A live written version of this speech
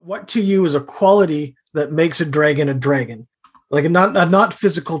what to you is a quality that makes a dragon? Like a not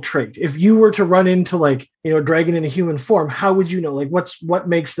physical trait. If you were to run into like, a dragon in a human form, how would you know? Like what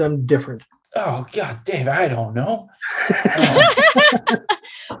makes them different? Oh God, Dave, I don't know.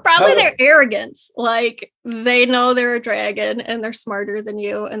 Probably their arrogance. Like they know they're a dragon and they're smarter than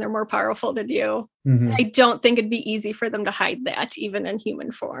you and they're more powerful than you. Mm-hmm. I don't think it'd be easy for them to hide that even in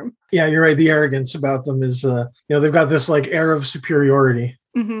human form. Yeah, you're right. The arrogance about them is, they've got this like air of superiority.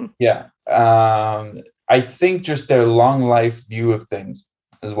 Mm-hmm. Yeah. I think just their long life view of things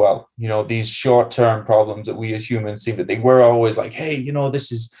as well. These short-term problems that we as humans seem to think we're always like, hey,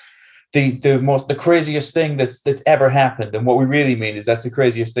 this is the craziest thing that's ever happened. And what we really mean is that's the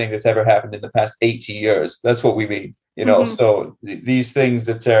craziest thing that's ever happened in the past 80 years. That's what we mean. Mm-hmm. So these things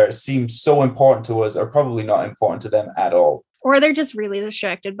that seem so important to us are probably not important to them at all. Or they're just really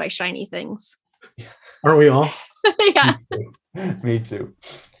distracted by shiny things. Aren't we all? Yeah. Me too.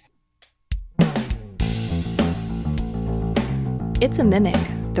 It's a Mimic,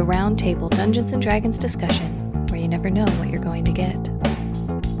 the round table Dungeons & Dragons discussion, where you never know what you're going to get.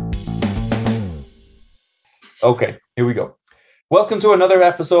 Okay, here we go. Welcome to another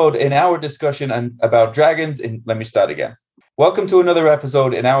episode in our discussion about dragons let me start again. Welcome to another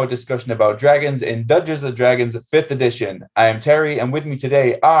episode in our discussion about dragons in Dungeons & Dragons 5th edition. I am Terry, and with me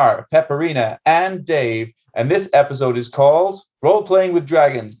today are Pepperina and Dave, and this episode is called Role-Playing with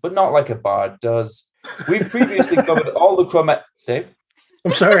Dragons, but not like a bard does. We've previously covered all the Dave?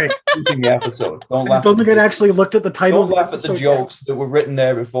 I'm sorry. Using the episode. Don't laugh. I don't think I'd actually looked at the title. Don't laugh at the jokes that were written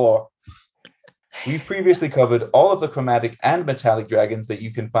there before. We've previously covered all of the chromatic and metallic dragons that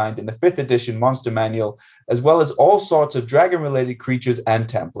you can find in the 5th edition Monster Manual, as well as all sorts of dragon-related creatures and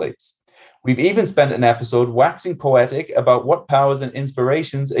templates. We've even spent an episode waxing poetic about what powers and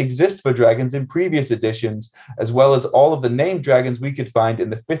inspirations exist for dragons in previous editions, as well as all of the named dragons we could find in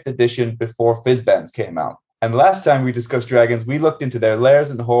the 5th edition before Fizzbands came out. And last time we discussed dragons, we looked into their lairs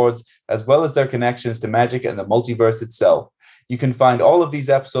and hordes, as well as their connections to magic and the multiverse itself. You can find all of these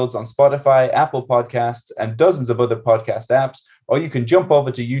episodes on Spotify, Apple Podcasts, and dozens of other podcast apps, or you can jump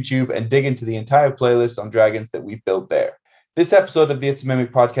over to YouTube and dig into the entire playlist on dragons that we've built there. This episode of the It's a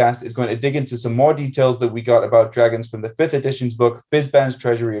Mimic podcast is going to dig into some more details that we got about dragons from the 5th edition's book, Fizzban's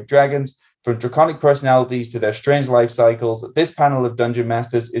Treasury of Dragons. From draconic personalities to their strange life cycles, this panel of Dungeon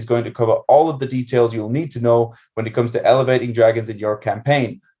Masters is going to cover all of the details you'll need to know when it comes to elevating dragons in your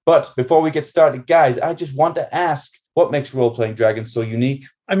campaign. But before we get started, guys, I just want to ask, what makes role-playing dragons so unique?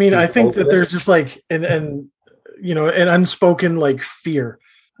 I mean, I think that there's just like an unspoken like fear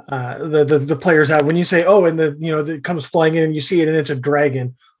the players have when you say, oh, and it comes flying in and you see it and it's a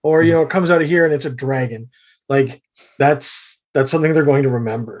dragon, or it comes out of here and it's a dragon. Like that's something they're going to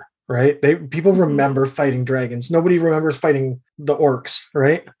remember, right? People remember fighting dragons. Nobody remembers fighting the orcs,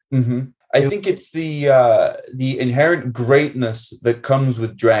 right? Mm-hmm. I think it's the inherent greatness that comes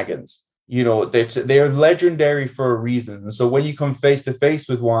with dragons. They're legendary for a reason. And so when you come face to face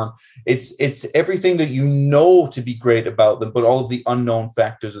with one, it's everything that you know to be great about them, but all of the unknown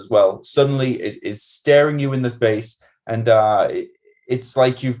factors as well suddenly is staring you in the face. And it's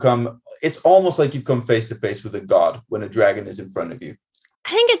almost like you've come face to face with a god when a dragon is in front of you.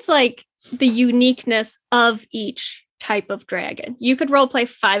 I think it's like the uniqueness of each type of dragon. You could role play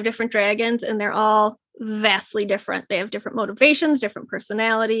 5 different dragons and they're all vastly different. They have different motivations, different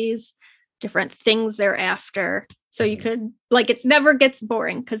personalities, different things they're after. So you could, it never gets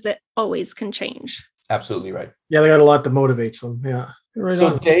boring because it always can change. Absolutely right. Yeah, they got a lot that motivates them. Yeah. Right so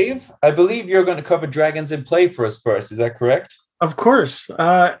on. Dave, I believe you're going to cover dragons in play for us first. Is that correct? Of course.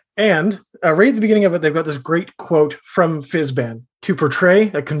 And right at the beginning of it, they've got this great quote from Fizzban. To portray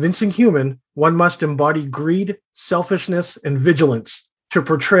a convincing human, one must embody greed, selfishness, and vigilance. To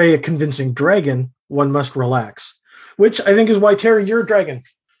portray a convincing dragon, one must relax. Which I think is why, Terry, you're a dragon.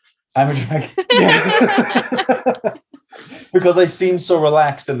 I'm a dragon. Yeah. Because I seem so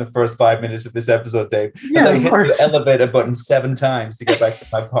relaxed in the first 5 minutes of this episode, Dave. Yeah, I hit the elevator button 7 times to get back to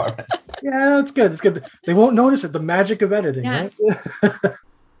my apartment. Yeah, that's good. It's good. They won't notice it. The magic of editing, right?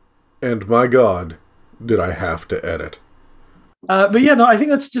 And my God, did I have to edit. But yeah, no, I think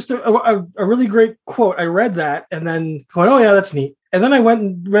that's just a really great quote. I read that and then going, oh yeah, that's neat. And then I went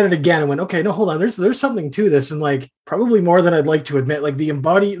and read it again and went, okay, no, hold on. There's something to this. And probably more than I'd like to admit,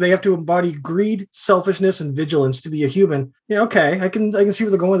 they have to embody greed, selfishness, and vigilance to be a human. Yeah. Okay. I can see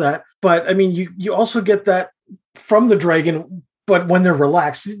where they're going with that. But I mean, you also get that from the dragon, but when they're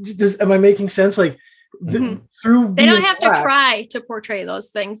relaxed, am I making sense? Through they don't have to try to portray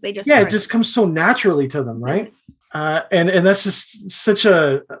those things. They just, it just comes so naturally to them. Right. And that's just such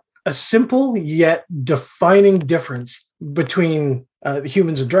a simple yet defining difference between the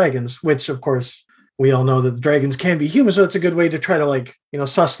humans and dragons, which of course we all know that the dragons can be humans, so it's a good way to try to like,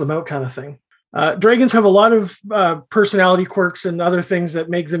 suss them out kind of thing. Dragons have a lot of personality quirks and other things that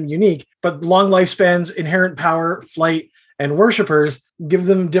make them unique, but long lifespans, inherent power, flight, and worshippers give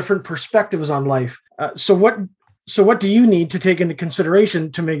them different perspectives on life. So what do you need to take into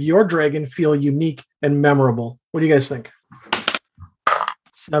consideration to make your dragon feel unique and memorable? What do you guys think?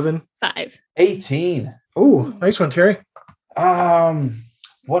 7. 5. 18. Oh, nice one, Terry.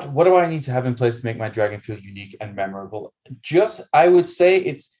 What do I need to have in place to make my dragon feel unique and memorable? I would say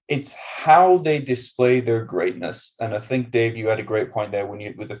it's how they display their greatness. And I think, Dave, you had a great point there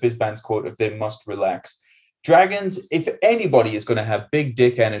with the Fizzbands quote of "they must relax." Dragons, if anybody is going to have big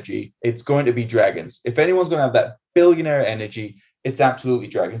dick energy, it's going to be dragons. If anyone's going to have that billionaire energy, it's absolutely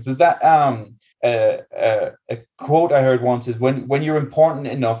dragons. There's that a quote I heard once is when you're important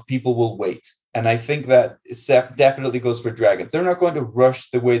enough, people will wait. And I think that definitely goes for dragons. They're not going to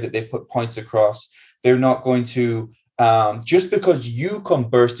rush the way that they put points across. They're not going to, just because you come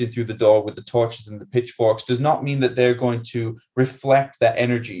bursting through the door with the torches and the pitchforks does not mean that they're going to reflect that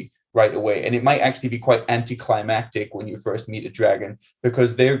energy right away. And it might actually be quite anticlimactic when you first meet a dragon,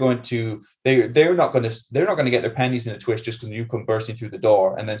 because they're not going to get their panties in a twist just because you come bursting through the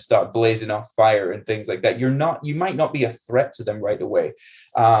door and then start blazing off fire and things like that. You might not be a threat to them right away.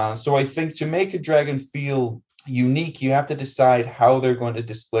 So I think to make a dragon feel unique, you have to decide how they're going to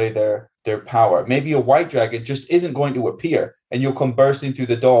display their power. Maybe a white dragon just isn't going to appear and you'll come bursting through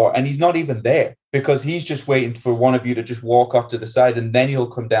the door and he's not even there because he's just waiting for one of you to just walk off to the side, and then he'll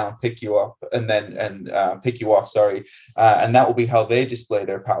come down, pick you up, and pick you off. And that will be how they display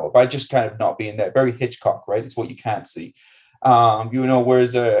their power, by just kind of not being there. Very Hitchcock, right? It's what you can't see.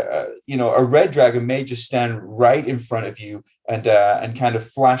 Whereas a red dragon may just stand right in front of you and kind of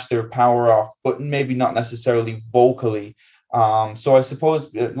flash their power off, but maybe not necessarily vocally. So I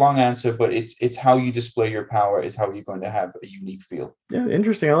suppose, long answer, but it's how you display your power is how you're going to have a unique feel. Yeah,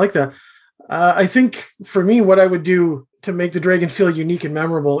 interesting. I like that. I think for me, what I would do to make the dragon feel unique and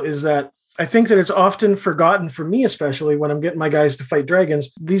memorable is that I think that it's often forgotten, for me especially, when I'm getting my guys to fight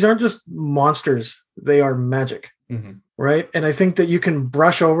dragons. These aren't just monsters. They are magic, right? And I think that you can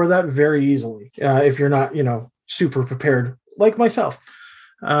brush over that very easily if you're not, super prepared, like myself.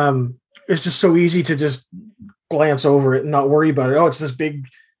 It's just so easy to just glance over it and not worry about it. Oh, it's this big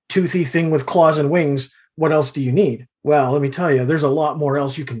toothy thing with claws and wings. What else do you need? Well, let me tell you, there's a lot more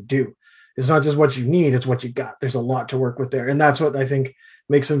else you can do. It's not just what you need, it's what you got. There's a lot to work with there. And that's what I think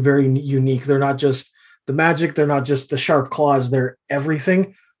makes them very unique. They're not just the magic. They're not just the sharp claws. They're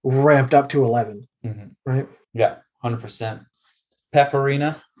everything ramped up to 11. Right? Yeah, 100%.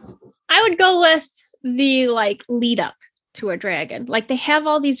 Pepperina? I would go with the lead up to a dragon. Like, they have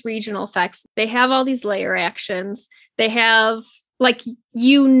all these regional effects. They have all these layer actions. They have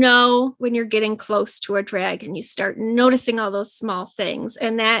when you're getting close to a dragon, you start noticing all those small things.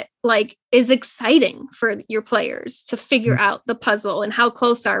 And that is exciting for your players to figure out the puzzle and how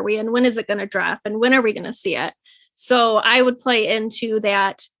close are we and when is it going to drop and when are we going to see it? So I would play into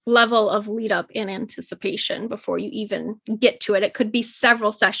that level of lead up in anticipation before you even get to it. It could be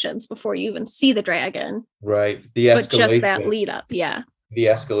several sessions before you even see the dragon. Right. The escalation. But just that lead up. Yeah. The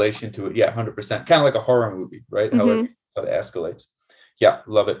escalation to it. Yeah. 100%. Kind of like a horror movie, right? How it escalates. Yeah.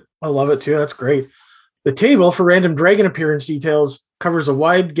 Love it. I love it too. That's great. The table for random dragon appearance details covers a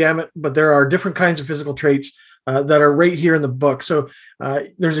wide gamut, but there are different kinds of physical traits that are right here in the book. So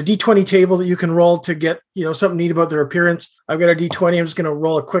there's a D20 table that you can roll to get, something neat about their appearance. I've got a D20. I'm just going to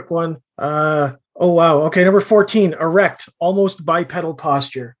roll a quick one. Oh, wow. Okay. Number 14, erect, almost bipedal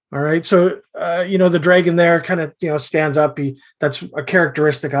posture. All right. So, the dragon there kind of, stands up. That's a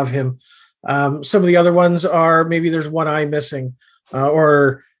characteristic of him. Some of the other ones are maybe there's one eye missing,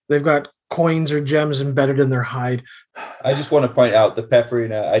 or they've got coins or gems embedded in their hide. I just want to point out the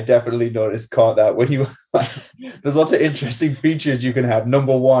Pepperina. I definitely caught that when you. There's lots of interesting features you can have.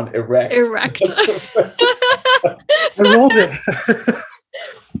 Number 1, erect. Erect. I rolled it.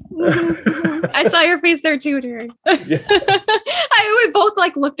 I saw your face there too, Terry. Yeah. We both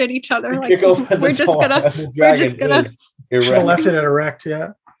looked at each other we're just gonna. Should have left it at erect.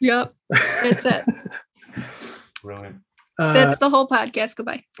 Yeah. Yep. That's it. Brilliant. That's the whole podcast.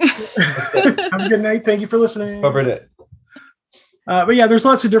 Goodbye. Have a good night. Thank you for listening. Covered it. But yeah, there's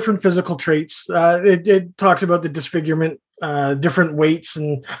lots of different physical traits. It talks about the disfigurement, different weights,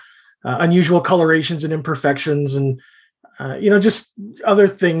 and unusual colorations and imperfections, and just other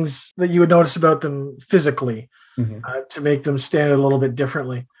things that you would notice about them physically to make them stand a little bit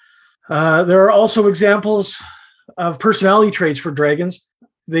differently. There are also examples of personality traits for dragons.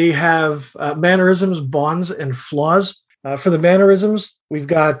 They have mannerisms, bonds, and flaws. For the mannerisms, we've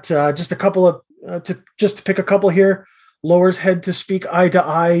got just a couple of to pick a couple here. Lowers head to speak eye to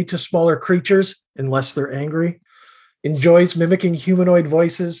eye to smaller creatures unless they're angry. Enjoys mimicking humanoid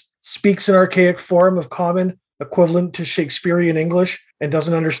voices. Speaks an archaic form of common equivalent to Shakespearean English and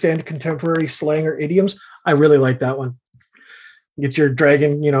doesn't understand contemporary slang or idioms. I really like that one. Get your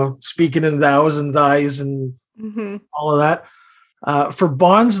dragon, speaking in thous and thys and all of that. For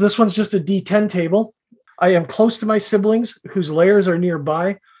bonds, this one's just a D10 table. I am close to my siblings whose lairs are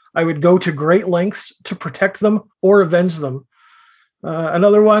nearby. I would go to great lengths to protect them or avenge them.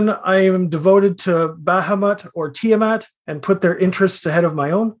 Another one, I am devoted to Bahamut or Tiamat and put their interests ahead of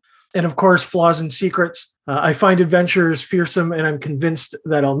my own. And of course, flaws and secrets. I find adventurers fearsome and I'm convinced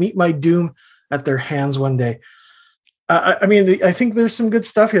that I'll meet my doom at their hands one day. I think there's some good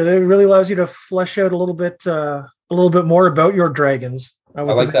stuff here. That really allows you to flesh out a little bit more about your dragons. I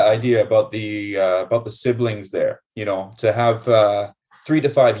like that idea about the siblings there. To have 3 to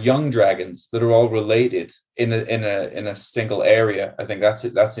 5 young dragons that are all related in a single area. I think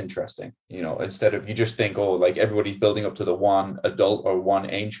that's interesting. Instead of you just think, like everybody's building up to the one adult or one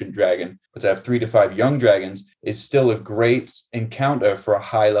ancient dragon, but to have 3 to 5 young dragons is still a great encounter for a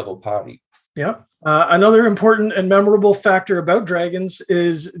high level party. Yeah. Another important and memorable factor about dragons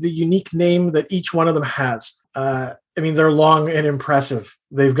is the unique name that each one of them has. They're long and impressive.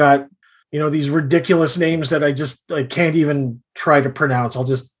 They've got, these ridiculous names that I can't even try to pronounce. I'll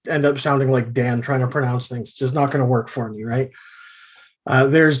just end up sounding like Dan trying to pronounce things. It's just not going to work for me, right?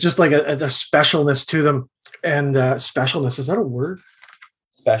 There's just like a specialness to them. And specialness, is that a word?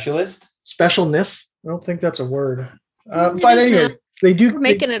 Specialist? Specialness? I don't think that's a word. But anyways, they do. We're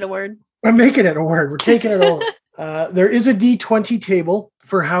making it a word. I'm making it a word. We're taking it over. There is a D20 table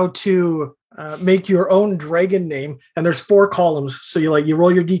for how to make your own dragon name, and there's 4 columns. So you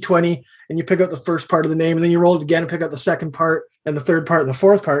roll your D20 and you pick out the first part of the name, and then you roll it again and pick out the second part and the third part and the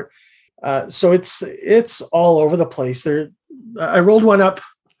fourth part. So it's all over the place. I rolled one up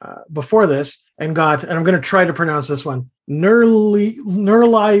before this and I'm going to try to pronounce this one.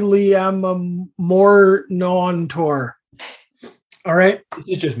 Nurliamornontor. All right. This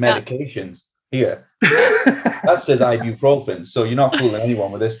is just medications here. That says ibuprofen, so you're not fooling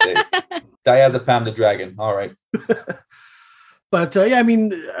anyone with this thing. Diazepam the dragon. All right. But I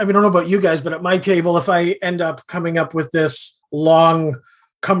don't know about you guys, but at my table, if I end up coming up with this long,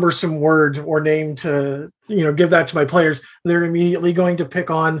 cumbersome word or name to, give that to my players, they're immediately going to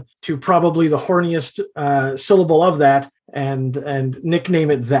pick on to probably the horniest syllable of that and nickname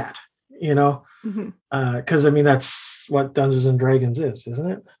it that, because that's what Dungeons and Dragons is,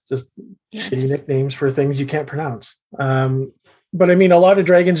 isn't it? Just shitty nicknames for things you can't pronounce. But a lot of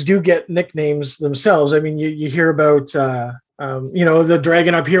dragons do get nicknames themselves. You hear about, the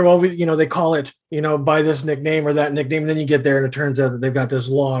dragon up here. Well, they call it, by this nickname or that nickname. And then you get there and it turns out that they've got this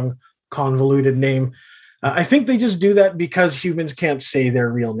long, convoluted name. I think they just do that because humans can't say their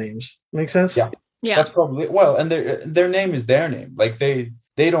real names. Make sense? Yeah. That's probably, and their name is their name. Like they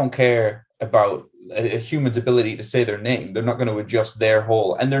don't care about a human's ability to say their name. They're not going to adjust their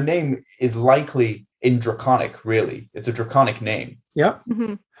whole, and their name is likely in Draconic, really. It's a Draconic name. Yeah.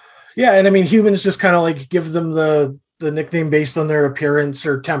 Mm-hmm. Yeah. And humans just kind of give them the nickname based on their appearance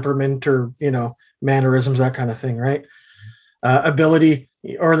or temperament or, mannerisms, that kind of thing. Right. Ability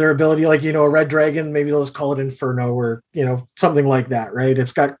or their ability, a red dragon, maybe they'll just call it Inferno or, something like that. Right.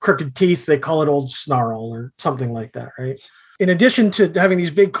 It's got crooked teeth. They call it Old Snarl or something like that. Right. In addition to having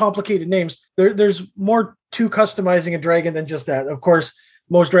these big complicated names, there's more to customizing a dragon than just that. Of course,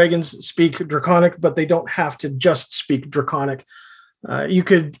 most dragons speak Draconic, but they don't have to just speak Draconic. You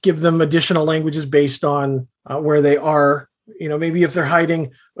could give them additional languages based on where they are. Maybe if they're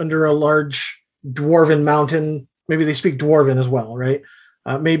hiding under a large dwarven mountain, maybe they speak Dwarven as well, right?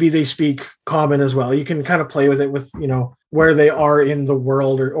 Maybe they speak Common as well. You can kind of play with it with, where they are in the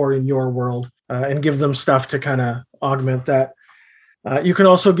world or in your world and give them stuff to kind of augment that. You can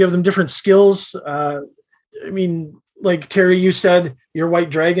also give them different skills. Like Terry, you said, your white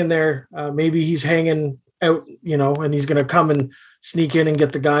dragon there, maybe he's hanging out, and he's going to come and sneak in and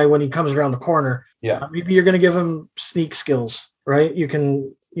get the guy when he comes around the corner. Yeah. Maybe you're going to give him sneak skills, right? You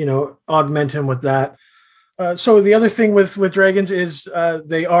can, augment him with that. So the other thing with dragons is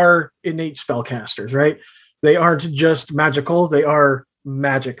they are innate spellcasters, right? They aren't just magical. They are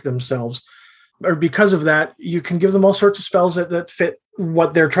magic themselves. Or because of that, you can give them all sorts of spells that fit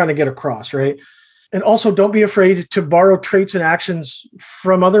what they're trying to get across, right? And also, don't be afraid to borrow traits and actions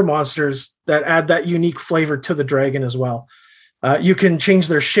from other monsters that add that unique flavor to the dragon as well. You can change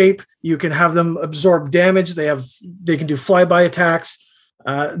their shape. You can have them absorb damage. They can do flyby attacks.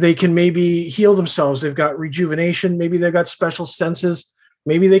 They can maybe heal themselves. They've got rejuvenation. Maybe they've got special senses.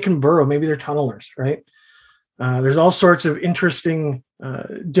 Maybe they can burrow. Maybe they're tunnelers, right? There's all sorts of interesting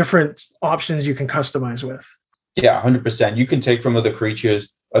different options you can customize with. Yeah, 100%. You can take from other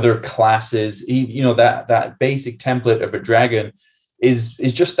creatures, other classes. That basic template of a dragon is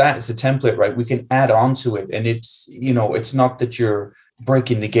just that. It's a template, right? We can add on to it, and it's not that you're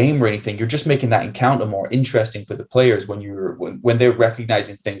breaking the game or anything. You're just making that encounter more interesting for the players when they're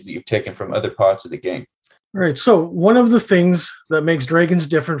recognizing things that you've taken from other parts of the game. All right. So one of the things that makes dragons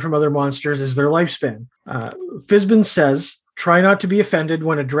different from other monsters is their lifespan. Fizban says, "Try not to be offended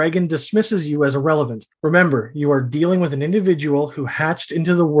when a dragon dismisses you as irrelevant. Remember, you are dealing with an individual who hatched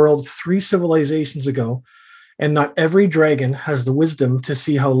into the world 3 civilizations ago, and not every dragon has the wisdom to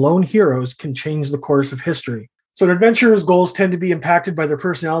see how lone heroes can change the course of history." So an adventurer's goals tend to be impacted by their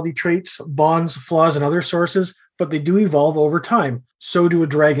personality traits, bonds, flaws, and other sources, but they do evolve over time. So do a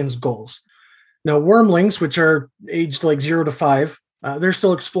dragon's goals. Now, wormlings, which are aged like 0 to 5, they're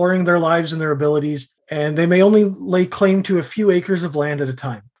still exploring their lives and their abilities, and they may only lay claim to a few acres of land at a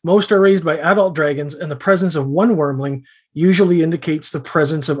time. Most are raised by adult dragons, and the presence of one wormling usually indicates the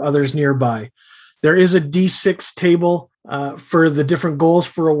presence of others nearby. There is a D6 table for the different goals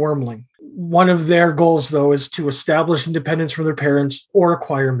for a wormling. One of their goals, though, is to establish independence from their parents or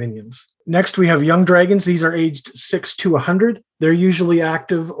acquire minions. Next, we have young dragons. These are aged 6 to 100. They're usually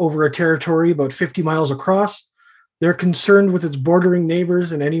active over a territory about 50 miles across. They're concerned with its bordering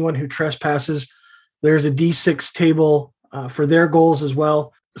neighbors and anyone who trespasses. There's a D6 table for their goals as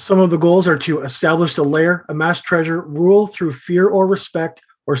well. Some of the goals are to establish a lair, amass treasure, rule through fear or respect,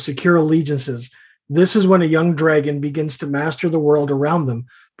 or secure allegiances. This is when a young dragon begins to master the world around them,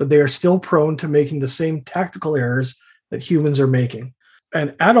 but they are still prone to making the same tactical errors that humans are making.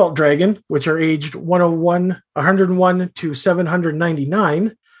 An adult dragon, which are aged 101 to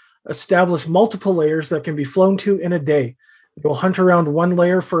 799, establish multiple layers that can be flown to in a day. They will hunt around one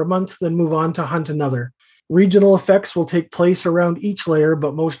layer for a month, then move on to hunt another. Regional effects will take place around each layer,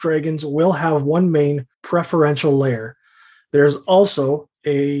 but most dragons will have one main preferential layer. There's also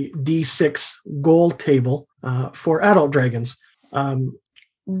a D6 goal table for adult dragons.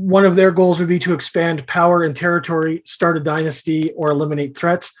 One of their goals would be to expand power and territory, start a dynasty, or eliminate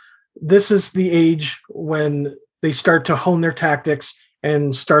threats. This is the age when they start to hone their tactics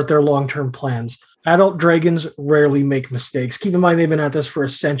and start their long-term plans. Adult dragons rarely make mistakes. Keep in mind, they've been at this for a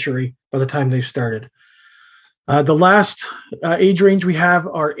century by the time they've started. The last age range we have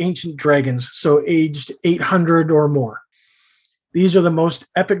are ancient dragons, so aged 800 or more. These are the most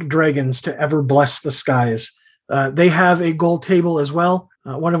epic dragons to ever bless the skies. They have a goal table as well,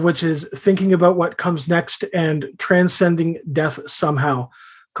 one of which is thinking about what comes next and transcending death somehow.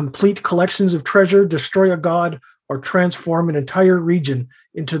 Complete collections of treasure, destroy a god, or transform an entire region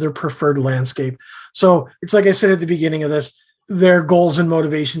into their preferred landscape. So it's like I said at the beginning of this, their goals and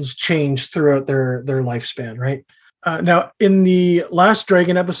motivations change throughout their lifespan, right? Now, in the last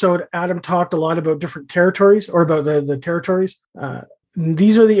Dragon episode, Adam talked a lot about different territories, or about the territories.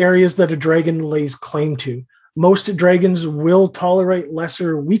 These are the areas that a dragon lays claim to. Most dragons will tolerate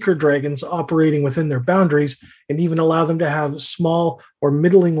lesser, weaker dragons operating within their boundaries and even allow them to have small or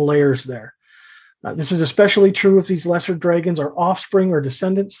middling layers there. This is especially true if these lesser dragons are offspring or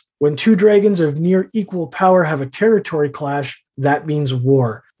descendants. When 2 dragons of near equal power have a territory clash, that means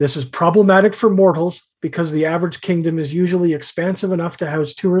war. This is problematic for mortals because the average kingdom is usually expansive enough to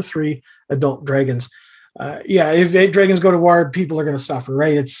house 2 or 3 adult dragons. If 8 dragons go to war, people are going to suffer,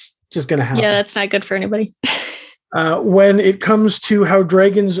 right? It's just going to happen. Yeah, that's not good for anybody. When it comes to how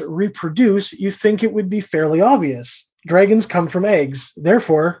dragons reproduce, you think it would be fairly obvious. Dragons come from eggs.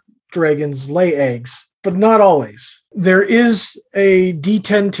 Therefore, dragons lay eggs, but not always. There is a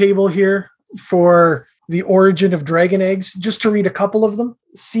D10 table here for the origin of dragon eggs, just to read a couple of them.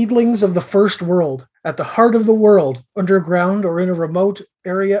 Seedlings of the first world. At the heart of the world, underground or in a remote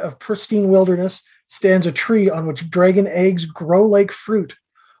area of pristine wilderness, stands a tree on which dragon eggs grow like fruit.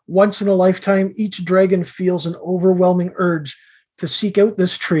 Once in a lifetime, each dragon feels an overwhelming urge to seek out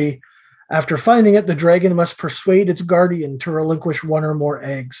this tree. After finding it, the dragon must persuade its guardian to relinquish 1 or more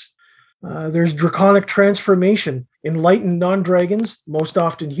eggs. There's draconic transformation. Enlightened non-dragons, most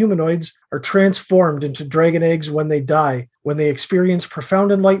often humanoids, are transformed into dragon eggs when they die, when they experience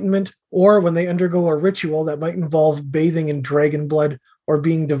profound enlightenment, or when they undergo a ritual that might involve bathing in dragon blood or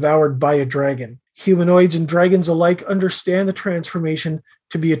being devoured by a dragon. Humanoids and dragons alike understand the transformation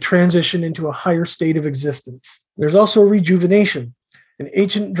to be a transition into a higher state of existence. There's also rejuvenation. An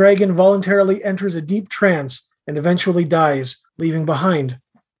ancient dragon voluntarily enters a deep trance and eventually dies, leaving behind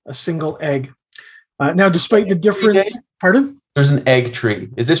a single egg. Now, despite the difference... Pardon? There's an egg tree.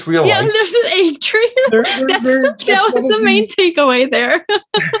 Is this real Yeah, life? there's an egg tree. That was the main takeaway there.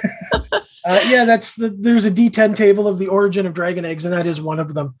 There's a D10 table of the origin of dragon eggs, and that is one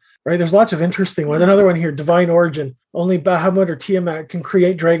of them. Right? There's lots of interesting ones. Another one here, divine origin. Only Bahamut or Tiamat can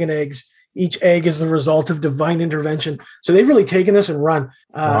create dragon eggs. Each egg is the result of divine intervention. So they've really taken this and run.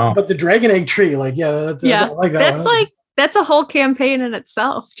 Wow. But the dragon egg tree, I like that. That's a whole campaign in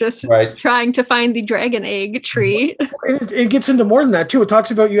itself, just trying to find the dragon egg tree. It gets into more than that, too. It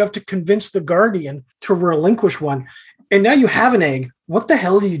talks about you have to convince the guardian to relinquish one. And now you have an egg. What the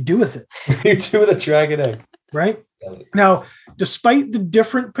hell do you do with it? What do you do with a dragon egg? Right? Now, despite the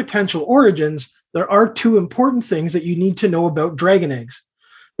different potential origins, there are two important things that you need to know about dragon eggs.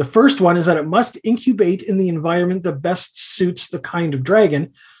 The first one is that it must incubate in the environment that best suits the kind of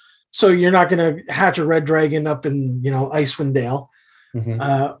dragon. So you're not going to hatch a red dragon up in, Icewind Dale. Mm-hmm.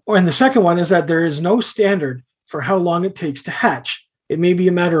 And the second one is that there is no standard for how long it takes to hatch. It may be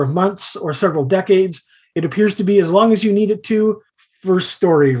a matter of months or several decades. It appears to be as long as you need it to for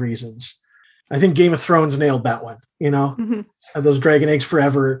story reasons. I think Game of Thrones nailed that one, Mm-hmm. Those dragon eggs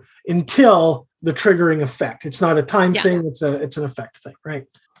forever until the triggering effect. It's not a time thing. It's an effect thing, right?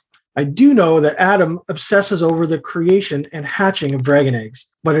 I do know that Adam obsesses over the creation and hatching of dragon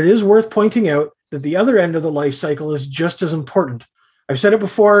eggs, but it is worth pointing out that the other end of the life cycle is just as important. I've said it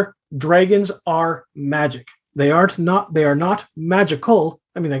before, dragons are magic. They are not magical.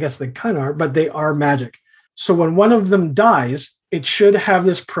 I mean, I guess they kind of are, but they are magic. So when one of them dies, it should have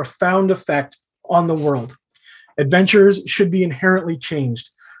this profound effect on the world. Adventures should be inherently changed.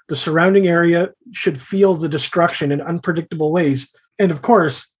 The surrounding area should feel the destruction in unpredictable ways. And of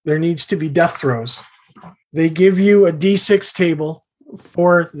course, there needs to be death throes. They give you a D6 table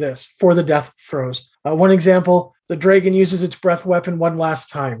for the death throes. One example, the dragon uses its breath weapon one last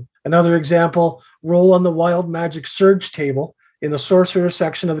time. Another example, roll on the wild magic surge table in the sorcerer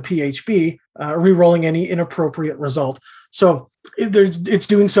section of the PHB, re-rolling any inappropriate result. So it's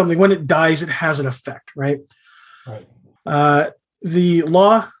doing something. When it dies, it has an effect, right? Right. The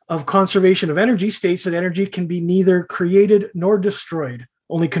law of conservation of energy states that energy can be neither created nor destroyed,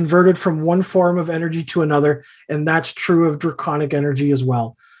 only converted from one form of energy to another, and that's true of draconic energy as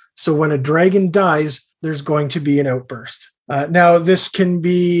well. So when a dragon dies, there's going to be an outburst. Now, this can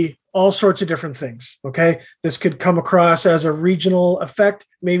be all sorts of different things, okay? This could come across as a regional effect.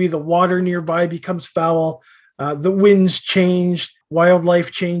 Maybe the water nearby becomes foul, the winds change,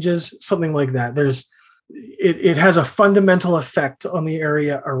 wildlife changes, something like that. It has a fundamental effect on the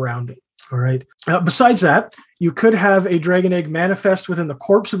area around it. All right. Besides that, you could have a dragon egg manifest within the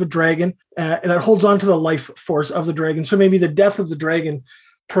corpse of a dragon that holds on to the life force of the dragon. So maybe the death of the dragon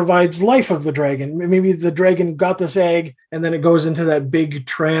provides life of the dragon. Maybe the dragon got this egg and then it goes into that big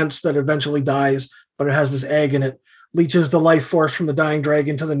trance that eventually dies, but it has this egg and it leeches the life force from the dying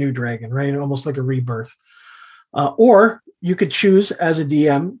dragon to the new dragon, right? Almost like a rebirth. Or you could choose as a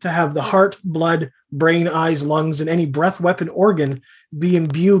DM to have the heart, blood, brain, eyes, lungs, and any breath weapon organ be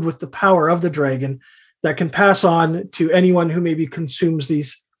imbued with the power of the dragon that can pass on to anyone who maybe consumes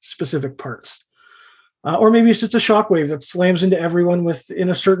these specific parts. Or maybe it's just a shockwave that slams into everyone within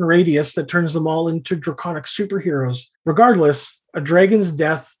a certain radius that turns them all into draconic superheroes. Regardless, a dragon's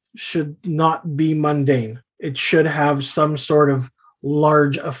death should not be mundane. It should have some sort of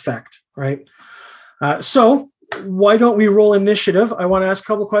large effect, right? So why don't we roll initiative? I want to ask a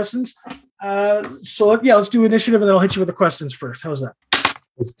couple questions. Let's do initiative and then I'll hit you with the questions first. How's that?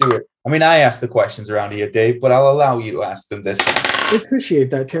 Let's do it. I mean, I ask the questions around here, Dave, but I'll allow you to ask them this time. I appreciate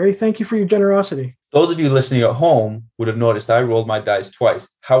that, Terry. Thank you for your generosity. Those of you listening at home would have noticed I rolled my dice twice.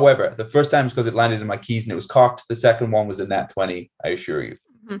 However, the first time was because it landed in my keys and it was cocked. The second one was a nat 20, I assure you.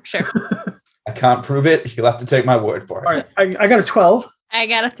 Sure. I can't prove it. You'll have to take my word for it. All right. I got a 12. I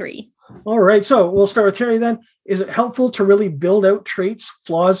got a 3. All right. So we'll start with Terry then. Is it helpful to really build out traits,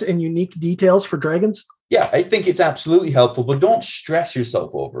 flaws, and unique details for dragons? Yeah, I think it's absolutely helpful, but don't stress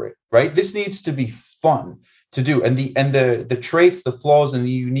yourself over it, right? This needs to be fun to do. And the traits, the flaws, and the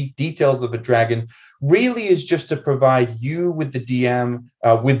unique details of a dragon really is just to provide you with the DM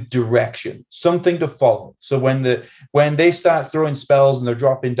with direction, something to follow. So when they start throwing spells and they're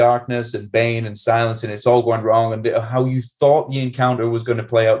dropping darkness and bane and silence and it's all going wrong and how you thought the encounter was going to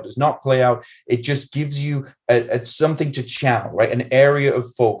play out does not play out, it just gives you something to channel, right? An area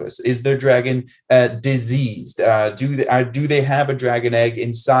of focus. Is their dragon diseased? Do they have a dragon egg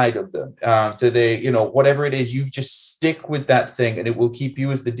inside of them? Do they, whatever it is you just stick with that thing, and it will keep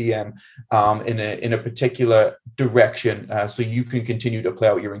you as the DM in a particular direction, so you can continue to play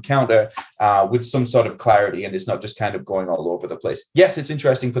out your encounter with some sort of clarity, and it's not just kind of going all over the place. Yes, it's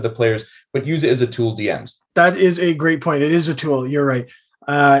interesting for the players, but use it as a tool, DMs. That is a great point. It is a tool. You're right.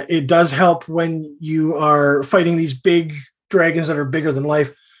 It does help when you are fighting these big dragons that are bigger than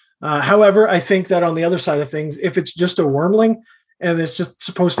life. However, I think that on the other side of things, if it's just a wormling and it's just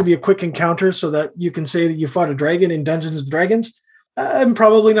supposed to be a quick encounter so that you can say that you fought a dragon in Dungeons and Dragons, I'm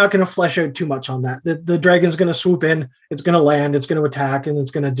probably not going to flesh out too much on that. The dragon's going to swoop in, it's going to land, it's going to attack, and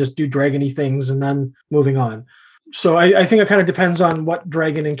it's going to just do dragony things and then moving on. So I think it kind of depends on what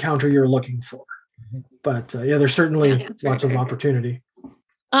dragon encounter you're looking for. But there's certainly lots of opportunity.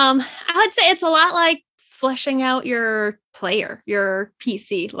 I would say it's a lot like fleshing out your player, your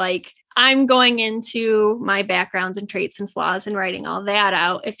PC. Like, I'm going into my backgrounds and traits and flaws and writing all that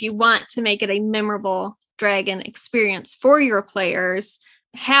out. If you want to make it a memorable dragon experience for your players,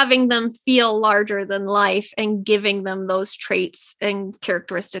 having them feel larger than life and giving them those traits and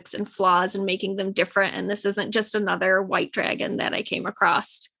characteristics and flaws and making them different. And this isn't just another white dragon that I came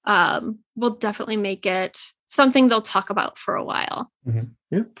across. Will definitely make it something they'll talk about for a while. Mm-hmm.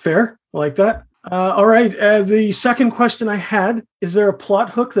 Yeah, fair. I like that. All right. The second question I had, is there a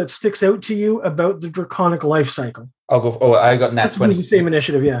plot hook that sticks out to you about the Draconic life cycle? I'll go. I got Nat 20. The same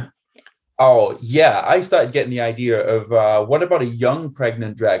initiative, yeah. Oh, yeah. I started getting the idea of what about a young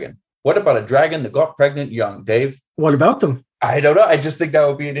pregnant dragon? What about a dragon that got pregnant young, Dave? What about them? I don't know. I just think that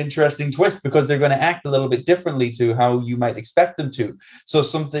would be an interesting twist because they're going to act a little bit differently to how you might expect them to. So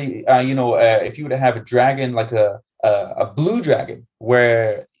something, if you were to have a dragon like a blue dragon,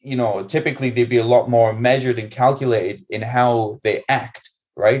 where, typically they'd be a lot more measured and calculated in how they act,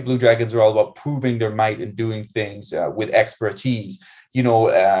 right? Blue dragons are all about proving their might and doing things with expertise.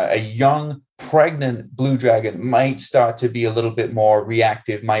 A young pregnant blue dragon might start to be a little bit more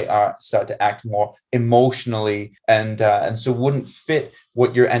reactive, might start to act more emotionally, and so wouldn't fit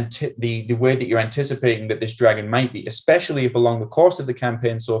what you're the way that you're anticipating that this dragon might be, especially if along the course of the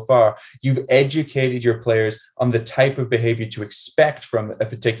campaign so far you've educated your players on the type of behavior to expect from a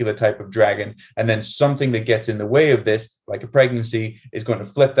particular type of dragon, and then something that gets in the way of this, like a pregnancy, is going to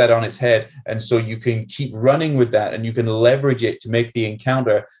flip that on its head. And so you can keep running with that, and you can leverage it to make the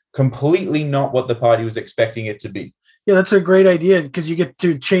encounter completely not what the party was expecting it to be. Yeah, that's a great idea because you get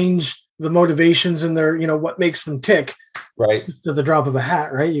to change the motivations and their, what makes them tick, right? To the drop of a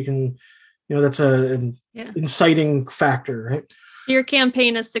hat, right? You can, that's an inciting factor, right? Your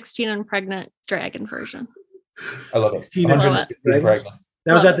campaign is 16 and pregnant dragon version. I love it. 16 and pregnant.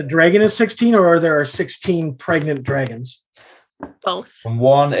 Now, is that the dragon is 16, or are there 16 pregnant dragons? Both. From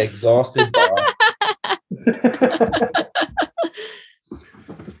one exhausted bar.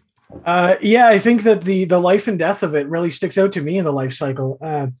 I think that the life and death of it really sticks out to me in the life cycle.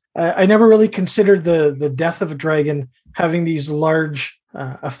 I never really considered the death of a dragon having these large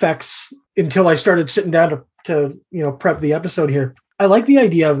effects until I started sitting down to prep the episode here. I like the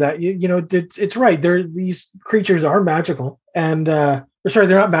idea of that. It's right. These creatures are magical, and they're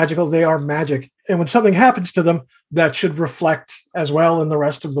not magical. They are magic, and when something happens to them, that should reflect as well in the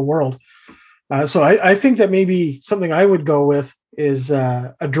rest of the world. So I think that maybe something I would go with is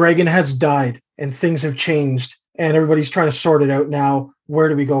a dragon has died and things have changed and everybody's trying to sort it out now. Where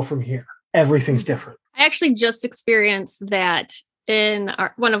do we go from here? Everything's different. I actually just experienced that in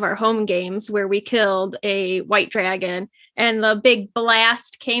one of our home games where we killed a white dragon and the big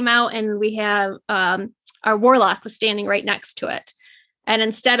blast came out, and we have our warlock was standing right next to it. And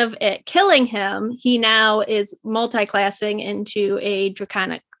instead of it killing him, he now is multi-classing into a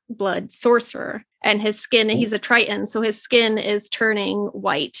draconic blood sorcerer, and his skin, he's a Triton, so his skin is turning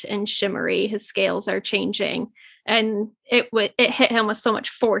white and shimmery, his scales are changing, and it hit him with so much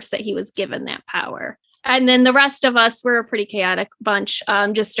force that he was given that power. And then the rest of us were a pretty chaotic bunch,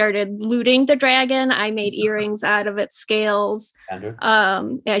 just started looting the dragon. I made earrings out of its scales,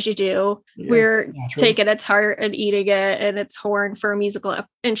 as you do. Yeah, we're taking its heart and eating it and its horn for a musical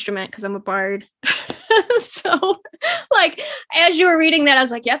instrument because I'm a bard. So, as you were reading that, I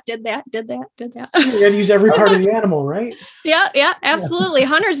was like, yep, did that. You gotta use every part of the animal, right? Yeah, absolutely. Yeah.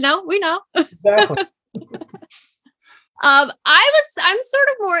 Hunters know, we know. Exactly. I'm sort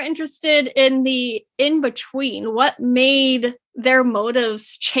of more interested in the in-between. What made their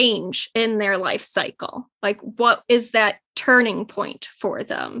motives change in their life cycle? What is that turning point for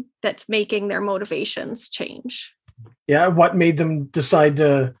them that's making their motivations change? Yeah, what made them decide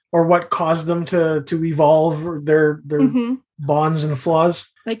to, or what caused them to evolve their bonds and flaws?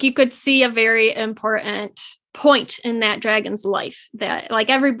 You could see a very important point in that dragon's life, that like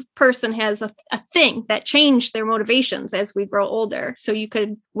every person has a thing that changed their motivations as we grow older. So you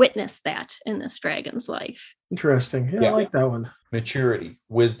could witness that in this dragon's life. Interesting. Yeah, I like that one. Maturity,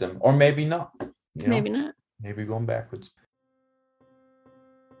 wisdom, or maybe not. You know? Maybe not. Maybe going backwards.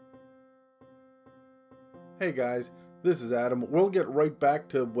 Hey guys, this is Adam. We'll get right back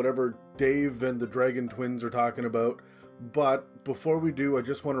to whatever Dave and the Dragon Twins are talking about. But before we do, I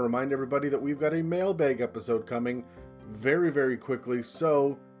just want to remind everybody that we've got a mailbag episode coming very, very quickly.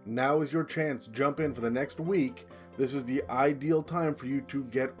 So now is your chance. Jump in for the next week. This is the ideal time for you to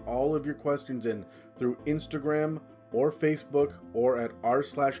get all of your questions in through Instagram or Facebook or at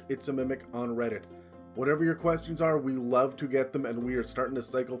r/itsamimic on Reddit. Whatever your questions are, we love to get them, and we are starting to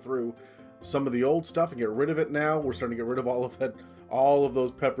cycle through some of the old stuff and get rid of it now. We're starting to get rid of all of that, all of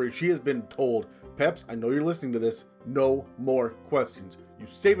those peppery. She has been told, Peps, I know you're listening to this, no more questions. You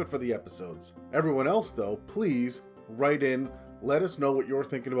save it for the episodes. Everyone else, though, please write in. Let us know what you're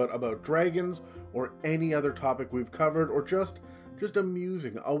thinking about dragons or any other topic we've covered, or just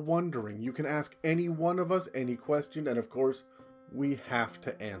amusing, wondering. You can ask any one of us any question, and of course, we have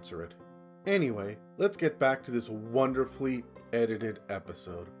to answer it. Anyway, let's get back to this wonderfully edited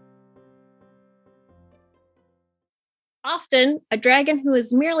episode. Often, a dragon who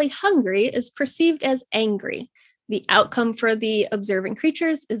is merely hungry is perceived as angry. The outcome for the observing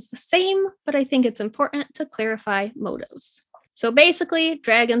creatures is the same, but I think it's important to clarify motives. So basically,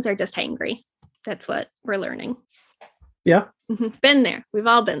 dragons are just hangry. That's what we're learning. Yeah. Been there. We've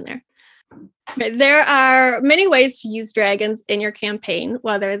all been there. There are many ways to use dragons in your campaign,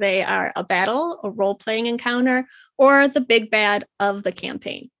 whether they are a battle, a role-playing encounter, or the big bad of the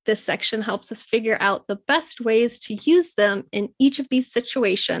campaign. This section helps us figure out the best ways to use them in each of these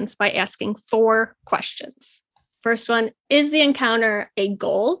situations by asking 4 questions. First one, is the encounter a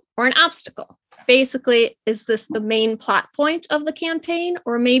goal or an obstacle? Basically, is this the main plot point of the campaign,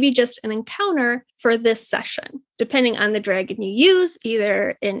 or maybe just an encounter for this session? Depending on the dragon you use,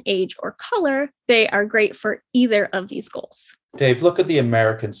 either in age or color, they are great for either of these goals. Dave, look at the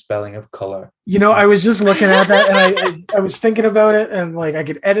American spelling of color. You know, I was just looking at that, and I was thinking about it, and like I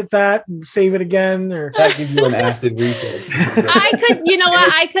could edit that and save it again, or that gives you an acid reflux. I could, you know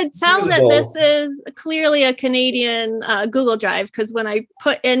what? I could tell that this is clearly a Canadian Google Drive, because when I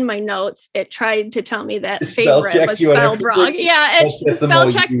put in my notes, it tried to tell me that favorite was spelled wrong. Yeah, it spell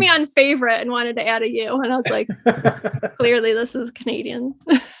checked me on favorite and wanted to add a U, and I was like, clearly this is Canadian.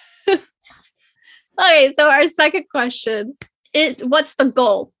 Okay, so our second question. What's the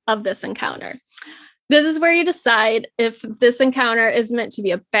goal of this encounter? This is where you decide if this encounter is meant to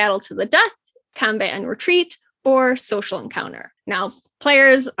be a battle to the death, combat and retreat, or social encounter. Now,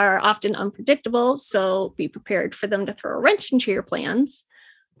 players are often unpredictable, so be prepared for them to throw a wrench into your plans.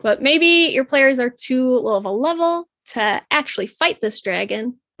 But maybe your players are too low of a level to actually fight this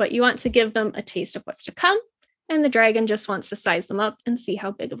dragon, but you want to give them a taste of what's to come, and the dragon just wants to size them up and see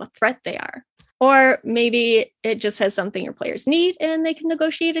how big of a threat they are. Or maybe it just has something your players need and they can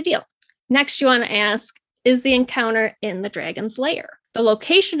negotiate a deal. Next, you want to ask, is the encounter in the dragon's lair? The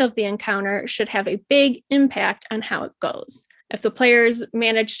location of the encounter should have a big impact on how it goes. If the players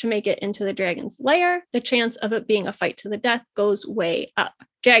manage to make it into the dragon's lair, the chance of it being a fight to the death goes way up.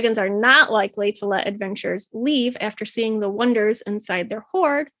 Dragons are not likely to let adventurers leave after seeing the wonders inside their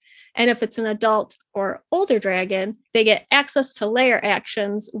hoard. And if it's an adult or older dragon, they get access to lair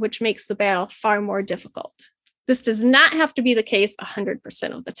actions, which makes the battle far more difficult. This does not have to be the case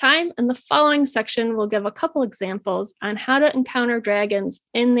 100% of the time, and the following section will give a couple examples on how to encounter dragons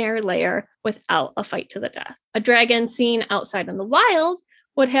in their lair without a fight to the death. A dragon seen outside in the wild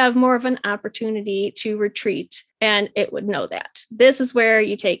would have more of an opportunity to retreat, and it would know that. This is where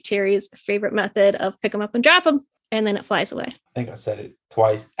you take Terry's favorite method of pick them up and drop them, and then it flies away. I think I said it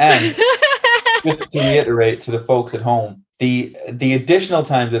twice. And just to reiterate to the folks at home, the additional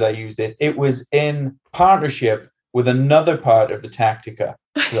time that I used it, it was in partnership with another part of the Tactica.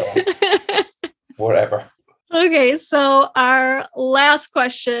 So, whatever. Okay, so our last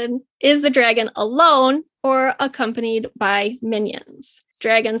question, is the dragon alone or accompanied by minions?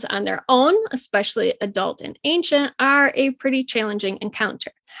 Dragons on their own, especially adult and ancient, are a pretty challenging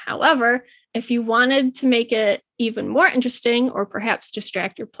encounter. However, if you wanted to make it even more interesting, or perhaps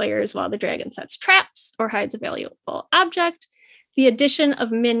distract your players while the dragon sets traps or hides a valuable object, the addition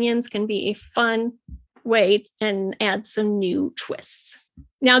of minions can be a fun way and add some new twists.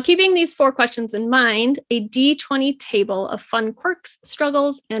 Now, keeping these 4 questions in mind, a D20 table of fun quirks,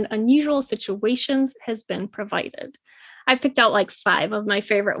 struggles, and unusual situations has been provided. I picked out like 5 of my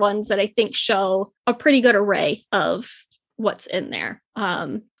favorite ones that I think show a pretty good array of what's in there.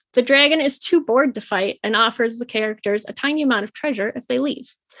 The dragon is too bored to fight and offers the characters a tiny amount of treasure if they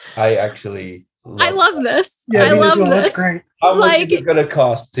leave. I actually love this. Yeah, I love this. That's great. How much is it gonna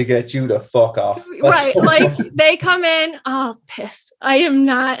cost to get you to fuck off? Right, like they come in, oh, piss. I am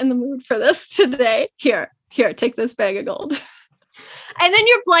not in the mood for this today. Here, take this bag of gold. And then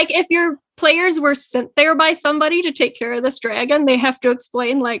you're like, if your players were sent there by somebody to take care of this dragon, they have to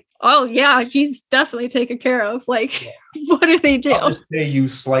explain like, oh yeah, she's definitely taken care of. Like, what do they do? I'll just pay you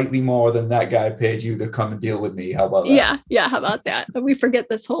slightly more than that guy paid you to come and deal with me. How about that? Yeah, how about that? We forget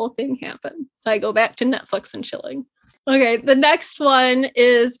this whole thing happened. I go back to Netflix and chilling. Okay, the next one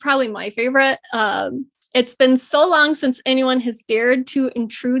is probably my favorite. It's been so long since anyone has dared to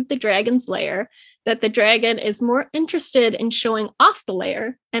intrude the dragon's lair that the dragon is more interested in showing off the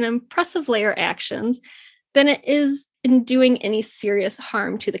lair and impressive lair actions than it is in doing any serious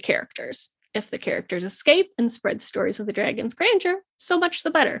harm to the characters. If the characters escape and spread stories of the dragon's grandeur, so much the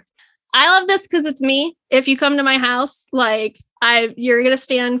better. I love this because it's me. If you come to my house, like you're going to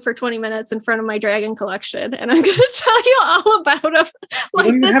stand for 20 minutes in front of my dragon collection and I'm going to tell you all about them.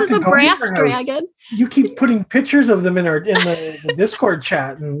 Like, this is a brass dragon. You keep putting pictures of them in the Discord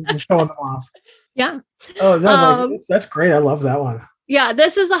chat and showing them off. Yeah. Oh, no, that's great. I love that one. Yeah,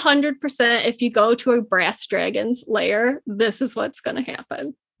 this is 100%. If you go to a brass dragon's lair, this is what's going to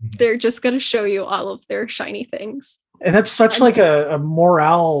happen. They're just going to show you all of their shiny things. And that's such like a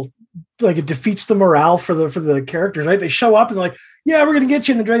morale, like it defeats the morale for the characters, right? They show up and like, yeah, we're going to get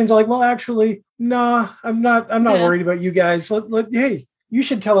you. And the dragon's like, well, actually, nah, I'm not worried about you guys. Hey, you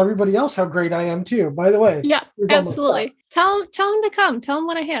should tell everybody else how great I am too, by the way. Yeah, absolutely. Tell them to come. Tell them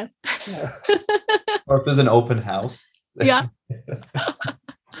what I have. Yeah. Or if there's an open house. Yeah.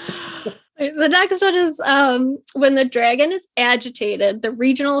 The next one is when the dragon is agitated, the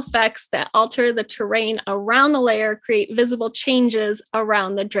regional effects that alter the terrain around the lair create visible changes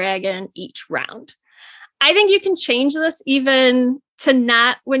around the dragon each round. I think you can change this even to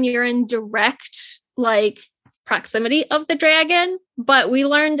not when you're in direct like proximity of the dragon, but we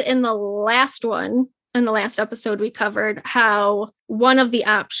learned in the last episode we covered how one of the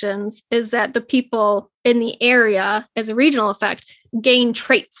options is that the people in the area as a regional effect gain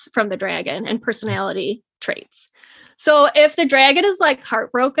traits from the dragon and personality traits. So if the dragon is like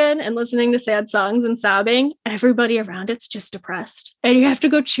heartbroken and listening to sad songs and sobbing, everybody around it's just depressed and you have to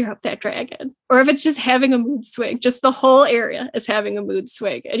go cheer up that dragon. Or if it's just having a mood swing, just the whole area is having a mood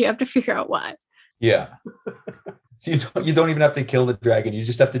swing and you have to figure out why. Yeah. So you don't even have to kill the dragon. You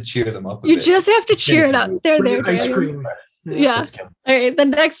just have to cheer them up. You just have to cheer it up. They're there. Ice cream. Yeah. All right. The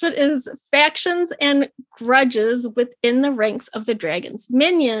next one is factions and grudges within the ranks of the dragon's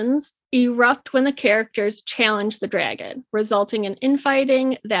minions erupt when the characters challenge the dragon, resulting in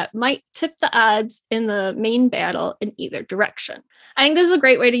infighting that might tip the odds in the main battle in either direction. I think this is a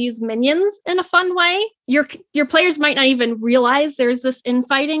great way to use minions in a fun way. Your players might not even realize there's this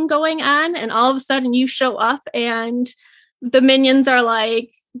infighting going on, and all of a sudden you show up and the minions are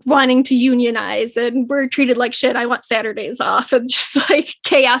like wanting to unionize and we're treated like shit. I want Saturdays off, and just like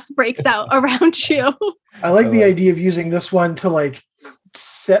chaos breaks out around you. I like the idea of using this one to like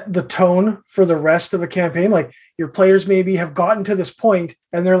set the tone for the rest of a campaign. Like your players maybe have gotten to this point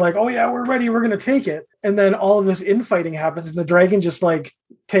and they're like, oh yeah, we're ready. We're going to take it. And then all of this infighting happens and the dragon just like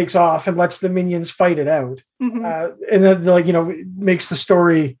takes off and lets the minions fight it out. Mm-hmm. And then like, makes the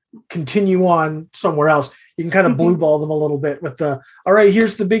story continue on somewhere else. You can kind of blue ball them a little bit with all right,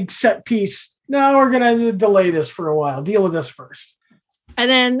 here's the big set piece. Now we're going to delay this for a while. Deal with this first.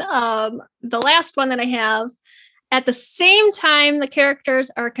 And then the last one that I have, at the same time the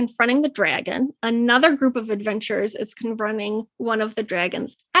characters are confronting the dragon, another group of adventurers is confronting one of the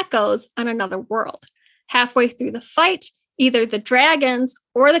dragon's echoes on another world. Halfway through the fight, either the dragons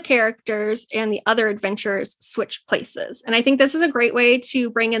or the characters and the other adventurers switch places. And I think this is a great way to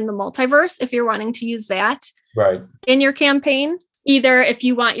bring in the multiverse if you're wanting to use that in your campaign. Either if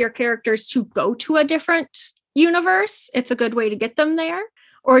you want your characters to go to a different universe, it's a good way to get them there.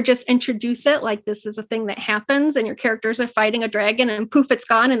 Or just introduce it like this is a thing that happens and your characters are fighting a dragon and poof, it's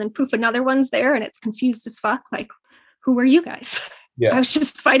gone. And then poof, another one's there and it's confused as fuck. Like, who are you guys? Yeah. I was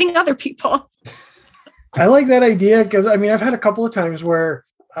just fighting other people. I like that idea because, I've had a couple of times where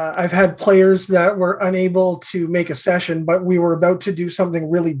I've had players that were unable to make a session, but we were about to do something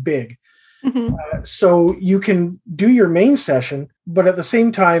really big. Mm-hmm. So you can do your main session, but at the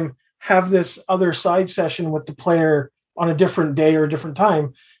same time, have this other side session with the player on a different day or a different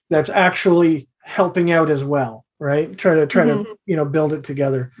time that's actually helping out as well, right? Try to build it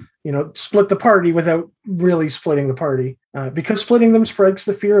together, split the party without really splitting the party because splitting them strikes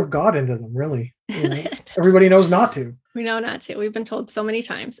the fear of God into them, really. Everybody knows not to. We know not to. We've been told so many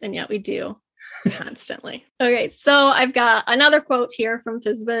times, and yet we do constantly. Okay, so I've got another quote here from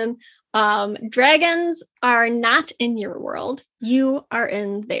Fizbin. Dragons are not in your world. You are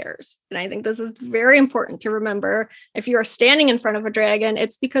in theirs. And I think this is very important to remember. If you are standing in front of a dragon,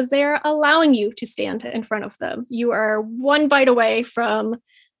 it's because they are allowing you to stand in front of them. You are one bite away from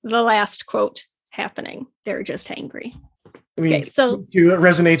the last quote happening. They're just angry. Okay, so it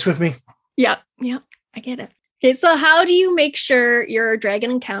resonates with me. Yeah, I get it. Okay, so how do you make sure your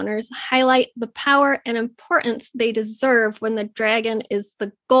dragon encounters highlight the power and importance they deserve when the dragon is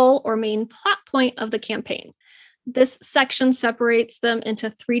the goal or main plot point of the campaign? This section separates them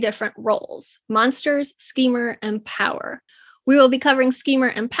into 3 different roles: monsters, schemer, and power. We will be covering schemer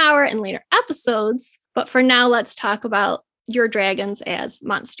and power in later episodes, but for now, let's talk about your dragons as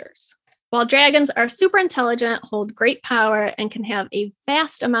monsters. While dragons are super intelligent, hold great power, and can have a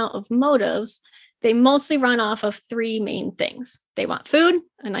vast amount of motives, they mostly run off of 3 main things. They want food,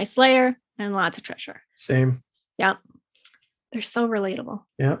 a nice lair, and lots of treasure. Same. Yep. They're so relatable.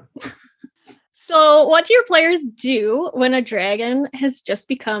 Yep. So what do your players do when a dragon has just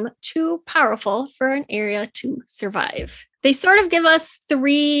become too powerful for an area to survive? They sort of give us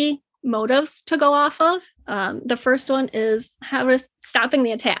 3 motives to go off of. The first one is stopping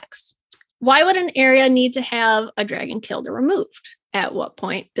the attacks. Why would an area need to have a dragon killed or removed? At what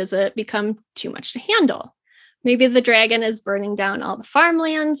point does it become too much to handle? Maybe the dragon is burning down all the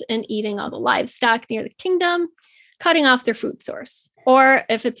farmlands and eating all the livestock near the kingdom, cutting off their food source. Or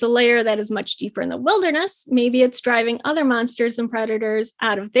if it's a lair that is much deeper in the wilderness, maybe it's driving other monsters and predators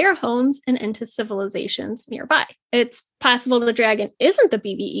out of their homes and into civilizations nearby. It's possible the dragon isn't the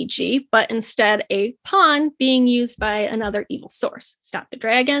BBEG, but instead a pawn being used by another evil source. Stop the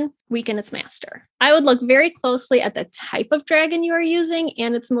dragon, weaken its master. I would look very closely at the type of dragon you are using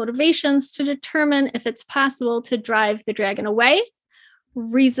and its motivations to determine if it's possible to drive the dragon away,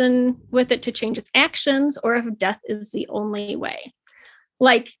 reason with it to change its actions, or if death is the only way.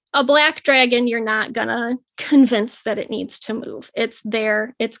 Like a black dragon, you're not gonna convince that it needs to move. It's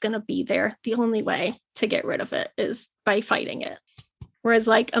there, it's gonna be there. The only way to get rid of it is by fighting it. Whereas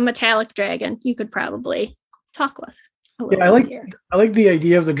like a metallic dragon, you could probably talk with. I like the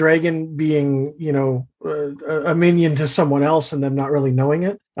idea of the dragon being, a minion to someone else and them not really knowing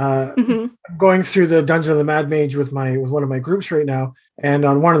it. I'm going through the Dungeon of the Mad Mage with one of my groups right now, and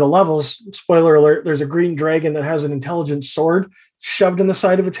on one of the levels, spoiler alert, there's a green dragon that has an intelligent sword shoved in the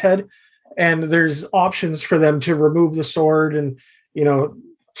side of its head, and there's options for them to remove the sword and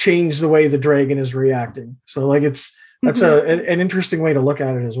change the way the dragon is reacting. So like that's an interesting way to look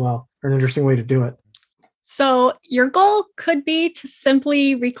at it as well, or an interesting way to do it. So your goal could be to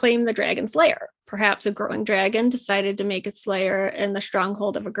simply reclaim the dragon's lair. Perhaps a growing dragon decided to make its lair in the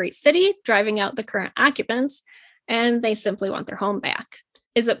stronghold of a great city, driving out the current occupants, and they simply want their home back.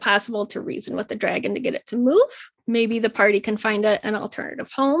 Is it possible to reason with the dragon to get it to move? Maybe the party can find it an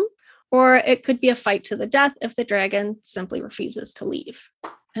alternative home, or it could be a fight to the death if the dragon simply refuses to leave.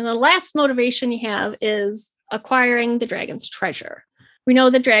 And the last motivation you have is acquiring the dragon's treasure. We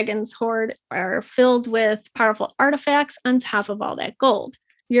know the dragon's hoard are filled with powerful artifacts on top of all that gold.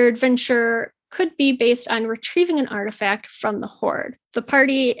 Your adventure could be based on retrieving an artifact from the hoard, the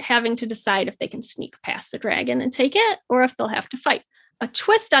party having to decide if they can sneak past the dragon and take it, or if they'll have to fight. A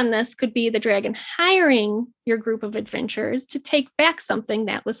twist on this could be the dragon hiring your group of adventurers to take back something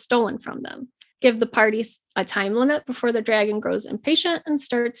that was stolen from them. Give the parties a time limit before the dragon grows impatient and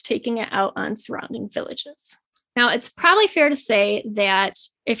starts taking it out on surrounding villages. Now, it's probably fair to say that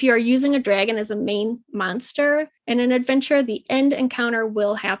if you are using a dragon as a main monster in an adventure, the end encounter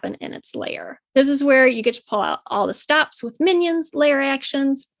will happen in its lair. This is where you get to pull out all the stops with minions, lair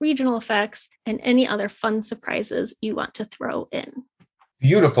actions, regional effects, and any other fun surprises you want to throw in.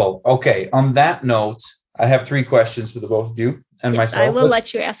 Beautiful. Okay, on that note, I have 3 questions for the both of you and myself. I will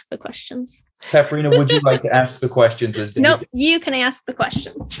let you ask the questions. Pepperina, would you like to ask the questions? Nope, you can ask the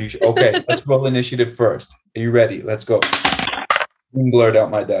questions. Okay, let's roll initiative first. Are you ready? Let's go. Blurred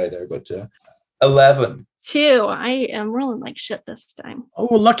out my die there, but 11. 2. I am rolling like shit this time.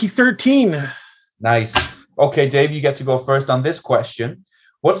 Oh, lucky 13. Nice. Okay, Dave, you get to go first on this question.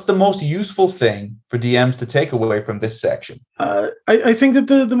 What's the most useful thing for DMs to take away from this section? I think that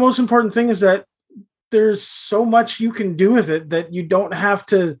the most important thing is that there's so much you can do with it that you don't have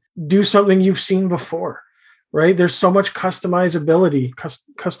to do something you've seen before, right? There's so much customizability.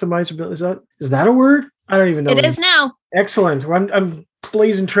 Customizability, is that a word? I don't even know. It is now. Excellent. I'm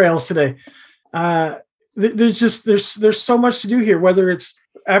blazing trails today. There's so much to do here, whether it's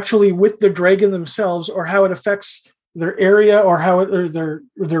actually with the dragon themselves or how it affects their area or how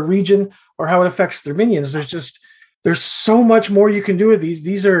their region or how it affects their minions. there's so much more you can do with these.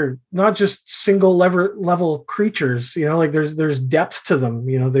 These are not just single level creatures, like there's depth to them.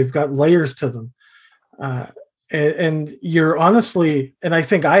 They've got layers to them. And you're honestly, and I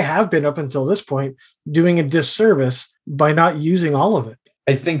think I have been up until this point, doing a disservice by not using all of it.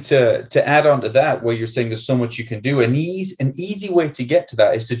 I think to add on to that, where you're saying there's so much you can do, an easy way to get to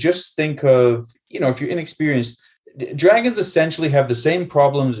that is to just think of, if you're inexperienced, dragons essentially have the same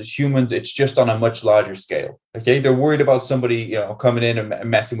problems as humans. It's just on a much larger scale. Okay, they're worried about somebody, coming in and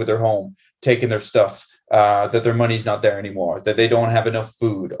messing with their home, taking their stuff, that their money's not there anymore, that they don't have enough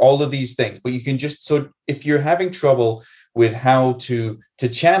food, all of these things. But you can so if you're having trouble with how to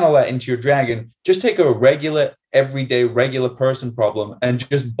channel that into your dragon, just take a regular person problem and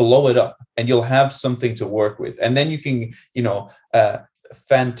just blow it up, and you'll have something to work with. And then you can,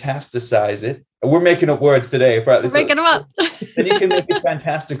 fantasticize it. We're making up words today. Making them up. Then you can make it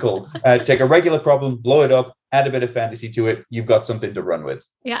fantastical. Take a regular problem, blow it up, add a bit of fantasy to it. You've got something to run with.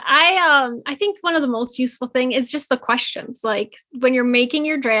 Yeah, I think one of the most useful thing is just the questions. Like when you're making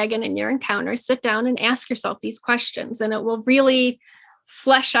your dragon and your encounter, sit down and ask yourself these questions, and it will really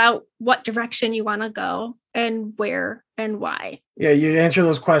flesh out what direction you want to go and where and why. Yeah, you answer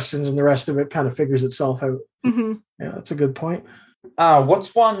those questions, and the rest of it kind of figures itself out. Mm-hmm. Yeah, that's a good point.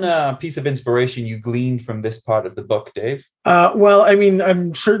 What's one piece of inspiration you gleaned from this part of the book, Dave? Well, I mean,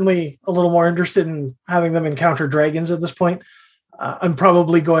 I'm certainly a little more interested in having them encounter dragons at this point. I'm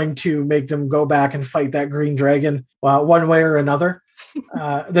probably going to make them go back and fight that green dragon one way or another.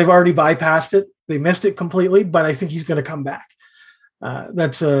 They've already bypassed it. They missed it completely, but I think he's going to come back.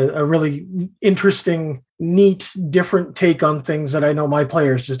 That's a really interesting, neat, different take on things that I know my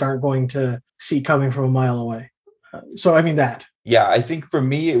players just aren't going to see coming from a mile away. So, I mean, that. Yeah, I think for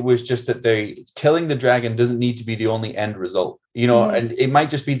me, it was just that killing the dragon doesn't need to be the only end result, and it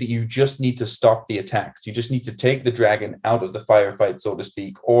might just be that you just need to stop the attacks. You just need to take the dragon out of the firefight, so to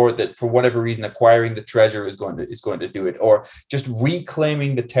speak, or that for whatever reason, acquiring the treasure is going to do it, or just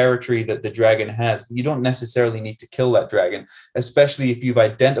reclaiming the territory that the dragon has. You don't necessarily need to kill that dragon, especially if you've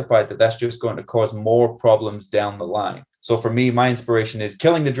identified that that's just going to cause more problems down the line. So for me, my inspiration is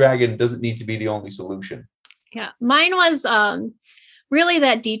killing the dragon doesn't need to be the only solution. Yeah, mine was really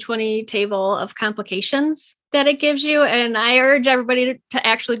that D20 table of complications that it gives you. And I urge everybody to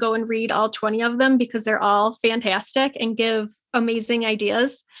actually go and read all 20 of them because they're all fantastic and give amazing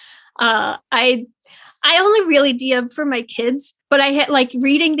ideas. I only really DM for my kids, but I had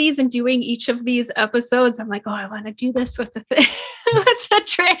reading these and doing each of these episodes. I'm like, oh, I want to do this with the thing. With the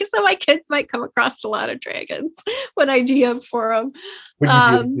dragon. So my kids might come across a lot of dragons when I DM for them. When you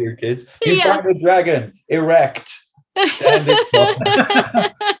do it for your kids, you find a dragon erect, standing.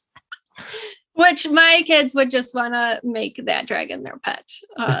 Which my kids would just want to make that dragon their pet.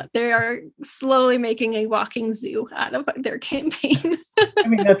 They are slowly making a walking zoo out of their campaign. I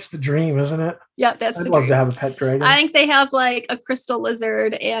mean, that's the dream, isn't it? Yeah, that's the dream. I'd love to have a pet dragon. I think they have a crystal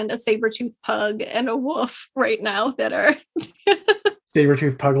lizard and a saber-toothed pug and a wolf right now that are...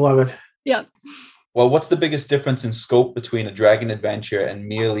 Saber-toothed pug, love it. Yeah. Well, what's the biggest difference in scope between a dragon adventure and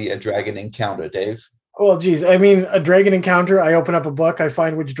merely a dragon encounter, Dave? Well, geez, I mean, a dragon encounter, I open up a book, I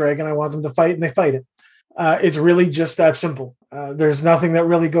find which dragon I want them to fight, and they fight it. It's really just that simple. There's nothing that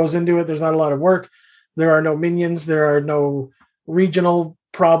really goes into it. There's not a lot of work. There are no minions. There are no regional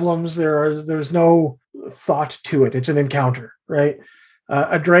problems. There's no thought to it. It's an encounter, right?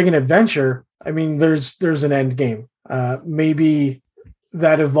 A dragon adventure, I mean, there's an end game. Maybe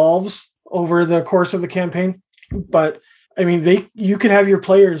that evolves over the course of the campaign, but I mean, you could have your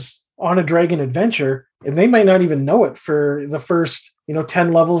players on a dragon adventure, and they might not even know it for the first,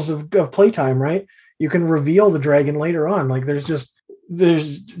 10 levels of playtime, right? You can reveal the dragon later on. There's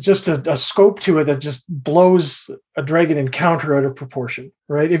just a scope to it that just blows a dragon encounter out of proportion,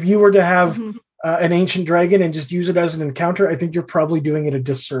 right? If you were to have an ancient dragon and just use it as an encounter, I think you're probably doing it a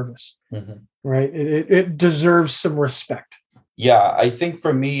disservice, right? It deserves some respect. Yeah, I think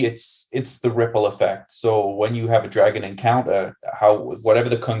for me, it's the ripple effect. So when you have a dragon encounter, whatever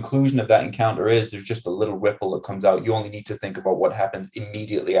the conclusion of that encounter is, there's just a little ripple that comes out. You only need to think about what happens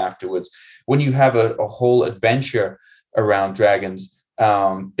immediately afterwards. When you have a whole adventure around dragons,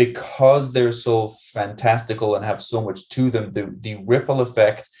 because they're so fantastical and have so much to them, the ripple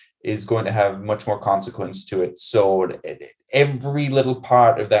effect is going to have much more consequence to it. So every little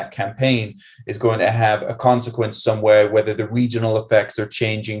part of that campaign is going to have a consequence somewhere, whether the regional effects are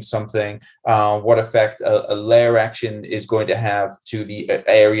changing something, what effect a lair action is going to have to the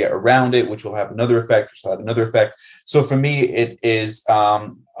area around it, which will have another effect, which will have another effect. So for me, it is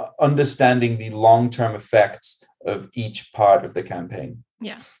understanding the long-term effects of each part of the campaign.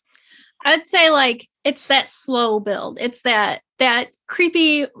 Yeah. I'd say like it's that slow build. It's that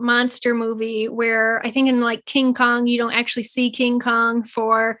creepy monster movie where I think in like King Kong, you don't actually see King Kong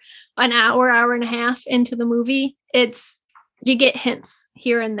for an hour and a half into the movie. You get hints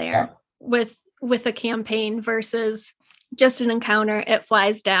here and there with a campaign versus just an encounter. It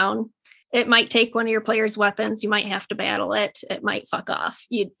flies down. It might take one of your players' weapons. You might have to battle it. It might fuck off.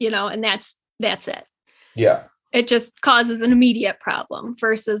 You know, and that's it. Yeah. It just causes an immediate problem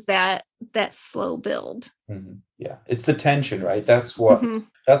versus that slow build. Mm-hmm. Yeah, it's the tension, right? That's what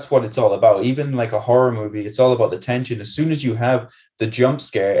it's all about. Even like a horror movie, it's all about the tension. As soon as you have the jump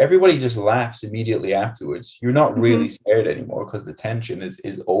scare, everybody just laughs immediately afterwards. You're not really scared anymore because the tension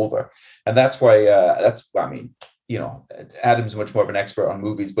is over. And that's why you know, Adam's much more of an expert on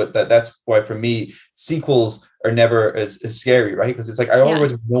movies, but that's why for me, sequels are never as scary, right? Because it's like, I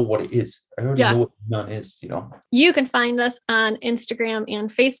already know what it is. I already know what none is, you know? You can find us on Instagram and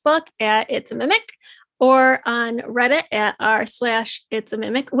Facebook at It's a Mimic, or on Reddit at r/It's a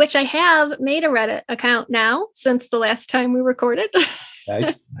Mimic, which I have made a Reddit account now since the last time we recorded.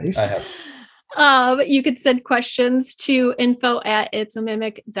 Nice. I have. You could send questions to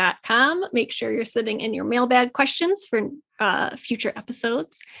info@itsamimic.com. Make sure you're sending in your mailbag questions for future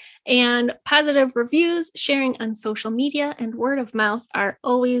episodes. And positive reviews, sharing on social media, and word of mouth are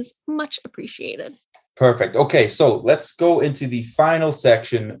always much appreciated. Perfect. Okay, so let's go into the final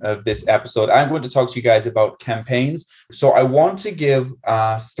section of this episode. I'm going to talk to you guys about campaigns. So I want to give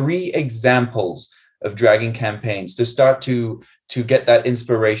 3 examples of dragon campaigns to start to get that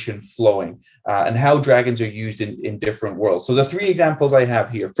inspiration flowing and how dragons are used in different worlds. So the 3 examples I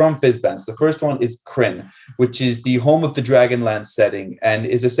have here from Fizban's, the first one is Krynn, which is the home of the Dragonland setting and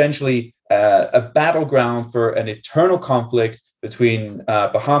is essentially a battleground for an eternal conflict between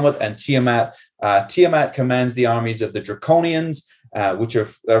Bahamut and Tiamat. Tiamat commands the armies of the Draconians, which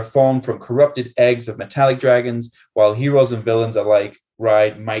are formed from corrupted eggs of metallic dragons, while heroes and villains alike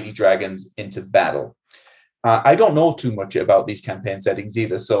ride mighty dragons into battle. I don't know too much about these campaign settings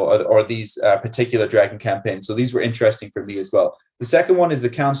either, or these particular dragon campaigns. So these were interesting for me as well. The second one is the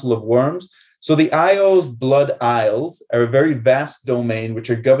Council of Worms. So the Io's Blood Isles are a very vast domain which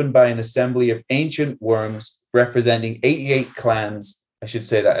are governed by an assembly of ancient worms representing 88 clans. I should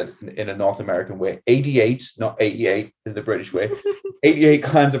say that in a North American way. 88, not 88, is the British way. 88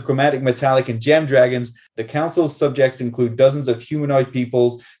 clans of chromatic, metallic, and gem dragons. The council's subjects include dozens of humanoid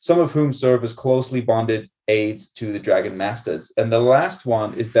peoples, some of whom serve as closely bonded aides to the dragon masters. And the last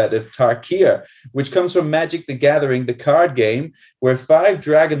one is that of Tarkir, which comes from Magic the Gathering, the card game, where 5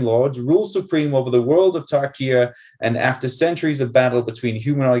 dragon lords rule supreme over the world of Tarkir. And after centuries of battle between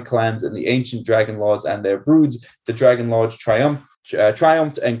humanoid clans and the ancient dragon lords and their broods, the dragon lords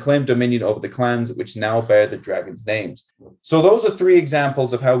triumphed and claimed dominion over the clans, which now bear the dragon's names. So those are 3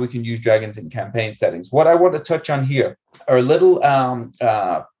 examples of how we can use dragons in campaign settings. What I want to touch on here are little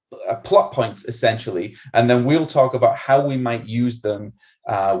plot points, essentially, and then we'll talk about how we might use them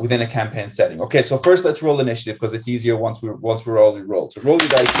within a campaign setting. Okay, so first let's roll initiative because it's easier once we're already rolled. So roll your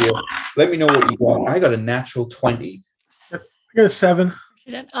dice here. Let me know what you want. I got a natural 20. I got a 7.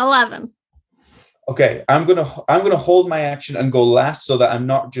 11. Okay, I'm gonna hold my action and go last so that I'm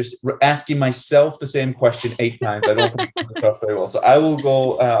not just asking myself the same question 8 times. I don't think it comes across very well. So I will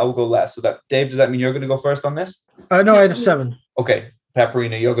go last. So that Dave, does that mean you're going to go first on this? No, I had a 7. Okay,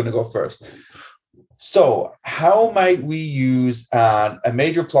 Paparina, you're going to go first. So how might we use a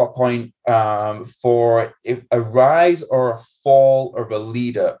major plot point for a rise or a fall of a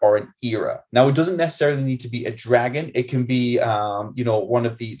leader or an era? Now, it doesn't necessarily need to be a dragon. It can be, one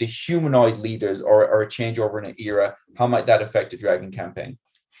of the humanoid leaders or a changeover in an era. How might that affect a dragon campaign?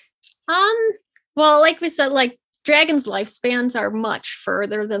 Well, like we said, like dragons' lifespans are much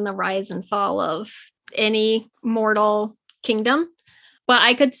further than the rise and fall of any mortal kingdom. But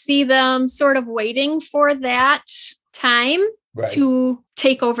I could see them sort of waiting for that time to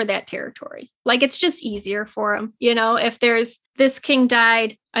take over that territory. Like it's just easier for them. You know, if there's this king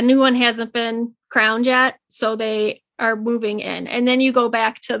died, a new one hasn't been crowned yet, so they are moving in. And then you go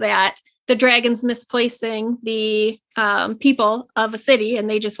back to that, the dragons misplacing the people of a city and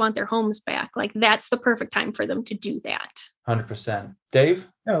they just want their homes back. Like that's the perfect time for them to do that. 100%. Dave?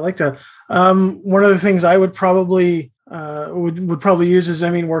 Yeah, I like that. One of the things I would probably would probably use is,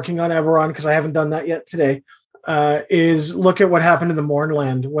 working on Eberron, because I haven't done that yet today, is look at what happened in the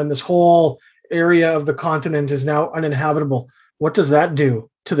Mournland when this whole area of the continent is now uninhabitable. What does that do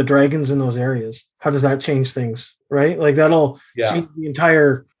to the dragons in those areas? How does that change things, right? Like that'll change the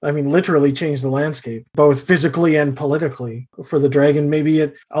entire, literally change the landscape, both physically and politically for the dragon. Maybe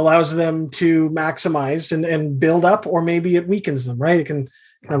it allows them to maximize and build up, or maybe it weakens them, right?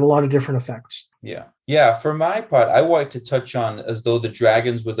 have a lot of different effects. Yeah. For my part, I wanted to touch on as though the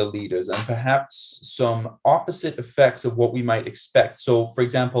dragons were the leaders and perhaps some opposite effects of what we might expect. So, for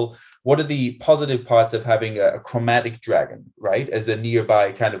example, what are the positive parts of having a chromatic dragon, right, as a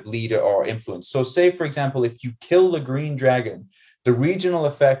nearby kind of leader or influence? So, say, for example, if you kill the green dragon, the regional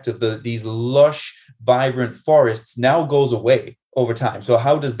effect of these lush, vibrant forests now goes away over time. So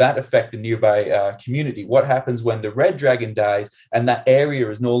how does that affect the nearby community? What happens when the red dragon dies and that area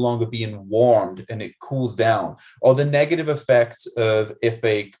is no longer being warmed and it cools down? Or the negative effects of if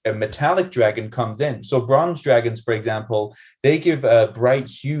a metallic dragon comes in. So bronze dragons, for example, they give bright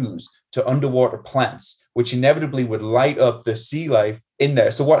hues to underwater plants, which inevitably would light up the sea life in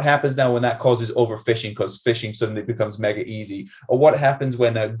there. So what happens now when that causes overfishing because fishing suddenly becomes mega easy? Or what happens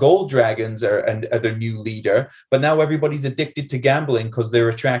when gold dragons are their new leader, but now everybody's addicted to gambling because they're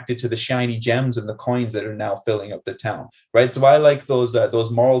attracted to the shiny gems and the coins that are now filling up the town, right? So I like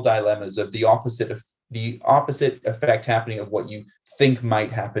those moral dilemmas of the opposite effect happening of what you think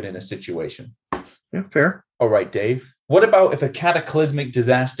might happen in a situation. Yeah, fair. All right, Dave. What about if a cataclysmic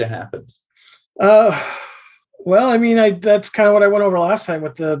disaster happens? Well, I mean, that's kind of what I went over last time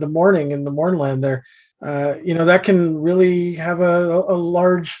with the Mourning and the Mournland there. That can really have a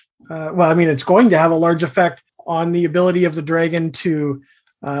large, it's going to have a large effect on the ability of the dragon to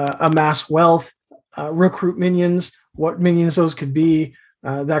amass wealth, recruit minions, what minions those could be,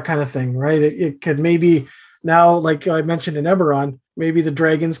 that kind of thing, right? It could maybe now, like I mentioned in Eberron, maybe the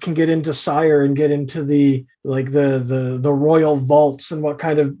dragons can get into Sire and get into the royal vaults and what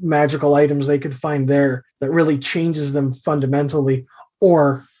kind of magical items they could find there that really changes them fundamentally,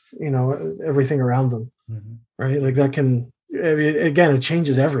 or everything around them, right? Like that can, again, it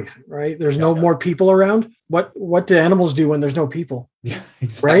changes everything, right? There's no more people around. What do animals do when there's no people? Yeah,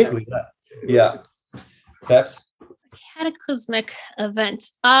 exactly. Right? Yeah, that's cataclysmic event.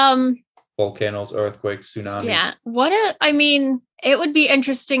 Volcanoes, earthquakes, tsunamis. Yeah. It would be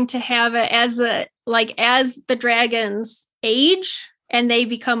interesting to have it as the dragons age and they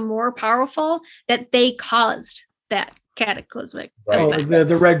become more powerful, that they caused that cataclysmic event.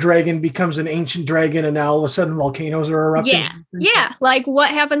 The red dragon becomes an ancient dragon and now all of a sudden volcanoes are erupting. Yeah. Like what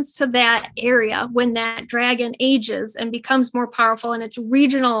happens to that area when that dragon ages and becomes more powerful and its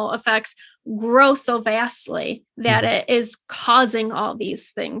regional effects grow so vastly that it is causing all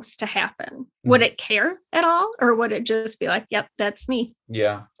these things to happen? Would it care at all, or would it just be like, yep, that's me?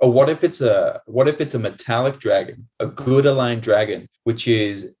 Yeah. Or what if it's a metallic dragon, a good aligned dragon, which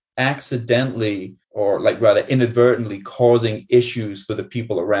is accidentally or rather inadvertently causing issues for the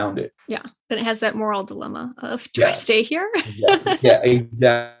people around it? Yeah. Then it has that moral dilemma of, do I stay here? Exactly. Yeah,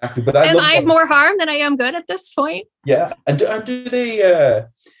 exactly. But am I more harm than I am good at this point? Yeah. And do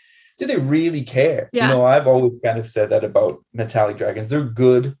they really care? Yeah. I've always kind of said that about metallic dragons. They're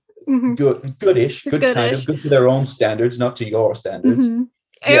good, goodish, good kind of good to their own standards, not to your standards.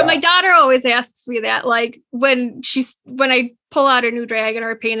 Yeah. My daughter always asks me that, like when I pull out a new dragon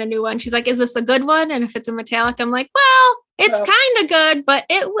or paint a new one, she's like, is this a good one? And if it's a metallic, I'm like, well, it's kind of good, but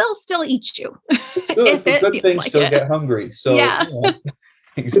it will still eat you. If good things like still get hungry. So yeah.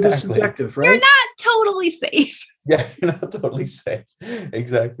 Exactly. It's subjective, right? You're not totally safe. Yeah, you're not totally safe.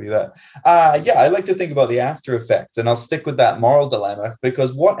 Exactly that. I like to think about the after effects, and I'll stick with that moral dilemma,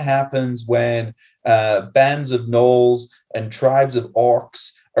 because what happens when bands of gnolls and tribes of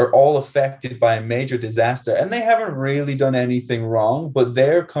orcs are all affected by a major disaster, and they haven't really done anything wrong, but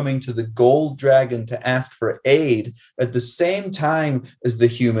they're coming to the gold dragon to ask for aid at the same time as the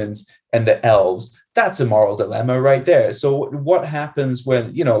humans and the elves? That's a moral dilemma right there. So what happens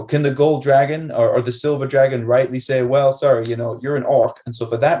when, can the gold dragon or the silver dragon rightly say, well, sorry, you're an orc, and so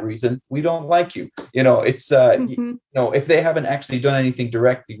for that reason, we don't like you. It's, if they haven't actually done anything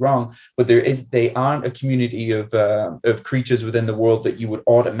directly wrong, but they aren't a community of creatures within the world that you would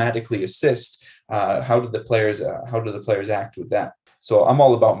automatically assist. How do the players act with that? So I'm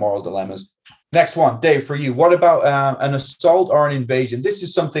all about moral dilemmas. Next one, Dave, for you. What about an assault or an invasion? This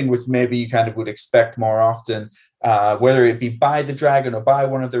is something which maybe you kind of would expect more often, whether it be by the dragon or by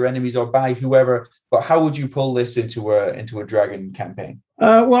one of their enemies or by whoever. But how would you pull this into a dragon campaign?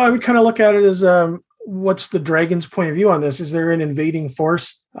 Well, I would kind of look at it as what's the dragon's point of view on this? Is there an invading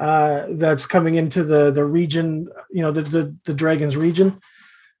force that's coming into the region, the dragon's region?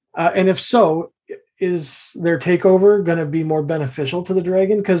 And if so, is their takeover going to be more beneficial to the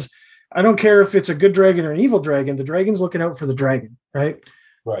dragon? Because I don't care if it's a good dragon or an evil dragon. The dragon's looking out for the dragon, right?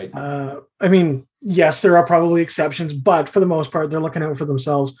 Right. Yes, there are probably exceptions, but for the most part, they're looking out for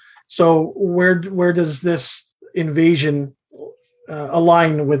themselves. So where does this invasion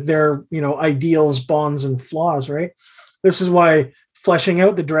align with their, ideals, bonds, and flaws, right? This is why fleshing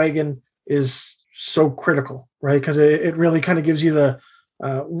out the dragon is so critical, right? Because it really kind of gives you the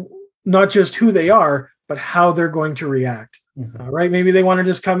not just who they are, but how they're going to react. Right? Maybe they want to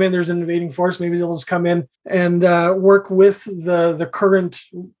just come in. There's an invading force. Maybe they'll just come in and work with the current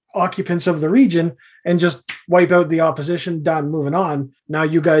occupants of the region and just wipe out the opposition. Done. Moving on. Now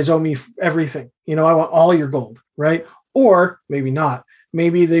you guys owe me everything. I want all your gold, right? Or maybe not.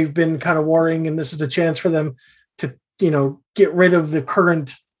 Maybe they've been kind of warring, and this is a chance for them to, get rid of the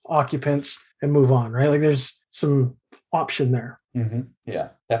current occupants and move on, right? Like there's some option there. Yeah.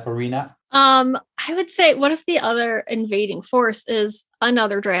 Pepperina? I would say, what if the other invading force is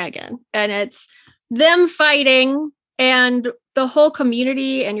another dragon and it's them fighting and the whole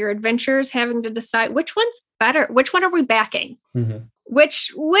community and your adventurers having to decide which one's better? Which one are we backing?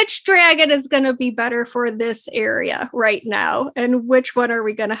 Which dragon is going to be better for this area right now? And which one are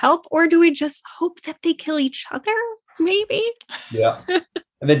we going to help? Or do we just hope that they kill each other? Maybe. Yeah.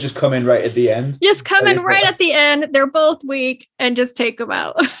 And then just come in right at the end. Just come in right at the end. They're both weak and just take them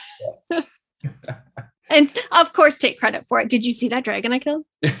out. And of course, take credit for it. Did you see that dragon I killed?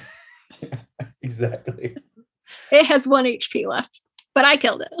 Exactly. It has 1 HP left, but I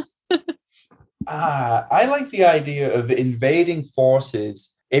killed it. I like the idea of invading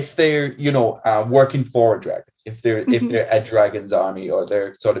forces if they're, working for a dragon. If they're a dragon's army or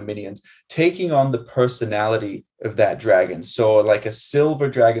they're sort of minions, taking on the personality of that dragon. So like a silver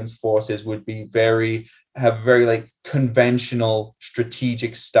dragon's forces would be have very like conventional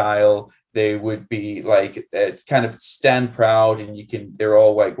strategic style. They would be like kind of stand proud, and they're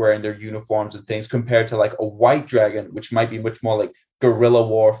all like wearing their uniforms and things, compared to like a white dragon, which might be much more like guerrilla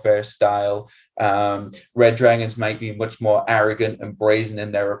warfare style. Red dragons might be much more arrogant and brazen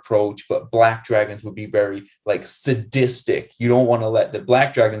in their approach, but black dragons would be very like sadistic. You don't want to let the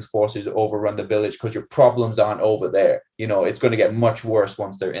black dragon's forces overrun the village because your problems aren't over there. It's going to get much worse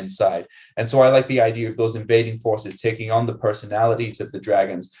once they're inside. And so I like the idea of those invading forces taking on the personalities of the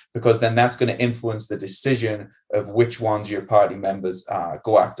dragons, because then that's going to influence the decision of which ones your party members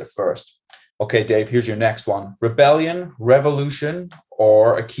go after first. Okay, Dave, here's your next one. Rebellion, revolution,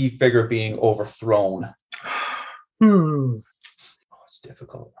 or a key figure being overthrown? Oh, it's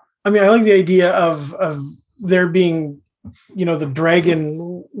difficult. I mean, I like the idea of there being, the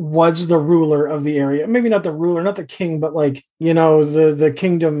dragon was the ruler of the area. Maybe not the ruler, not the king, but like, the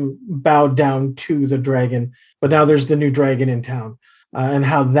kingdom bowed down to the dragon. But now there's the new dragon in town, and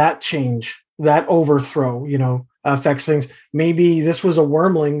how that change, that overthrow, affects things. Maybe this was a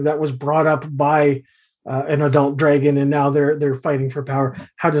wormling that was brought up by an adult dragon, and now they're fighting for power.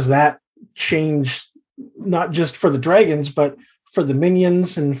 How does that change, not just for the dragons, but for the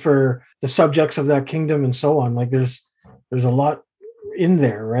minions and for the subjects of that kingdom and so on? Like there's a lot in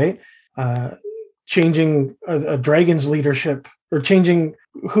there, right? Changing a dragon's leadership, or changing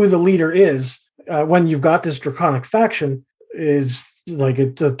who the leader is when you've got this draconic faction, is like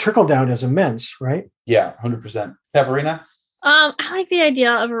the trickle down is immense, right? Yeah, 100%. Pepperina? I like the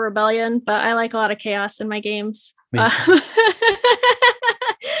idea of a rebellion, but I like a lot of chaos in my games. So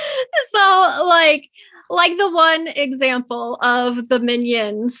like the one example of the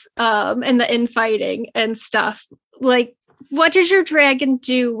minions and the infighting and stuff, like what does your dragon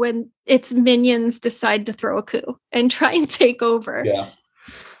do when its minions decide to throw a coup and try and take over?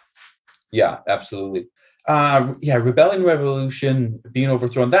 Yeah, absolutely. Rebellion, revolution, being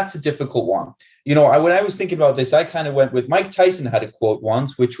overthrown, that's a difficult one. When I was thinking about this, I kind of went with Mike Tyson had a quote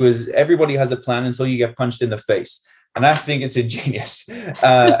once, which was, everybody has a plan until you get punched in the face. And I think it's ingenious.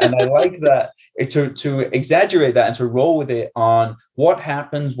 And I like that to exaggerate that and to roll with it on what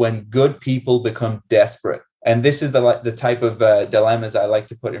happens when good people become desperate. And this is the type of dilemmas I like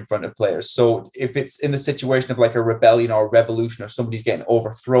to put in front of players. So if it's in the situation of like a rebellion or a revolution, or somebody's getting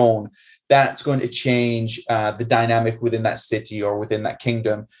overthrown, that's going to change the dynamic within that city or within that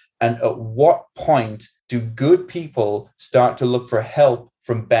kingdom. And at what point do good people start to look for help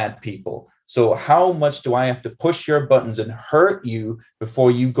from bad people? So how much do I have to push your buttons and hurt you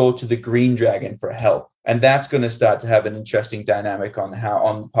before you go to the green dragon for help? And that's going to start to have an interesting dynamic on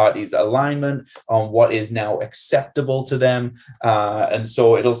the party's alignment, on what is now acceptable to them. And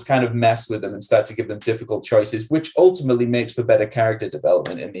so it'll kind of mess with them and start to give them difficult choices, which ultimately makes for better character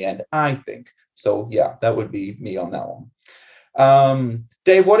development in the end, I think. So yeah, that would be me on that one.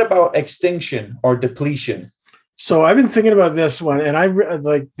 Dave, what about extinction or depletion? So I've been thinking about this one, and I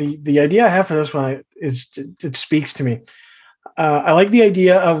like the idea I have for this one is it speaks to me. I like the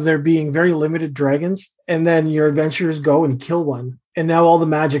idea of there being very limited dragons, and then your adventurers go and kill one, and now all the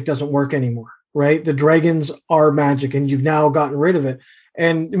magic doesn't work anymore, right? The dragons are magic and you've now gotten rid of it.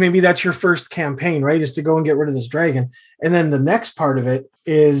 And maybe that's your first campaign, right? Is to go and get rid of this dragon. And then the next part of it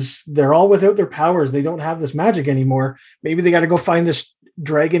is they're all without their powers. They don't have this magic anymore. Maybe they got to go find this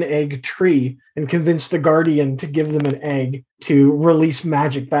dragon egg tree and convince the guardian to give them an egg to release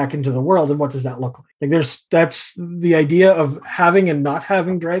magic back into the world. And what does that look like? That's the idea of having and not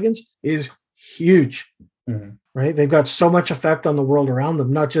having dragons is huge, right? They've got so much effect on the world around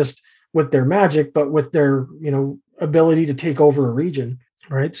them, not just with their magic, but with their, ability to take over a region,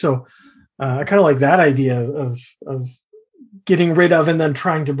 right? So I kind of like that idea of getting rid of and then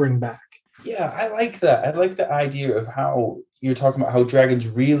trying to bring back. Yeah, I like that. I like the idea of how you're talking about how dragons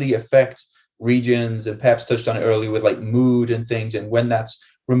really affect regions, and Peps touched on it earlier with like mood and things, and when that's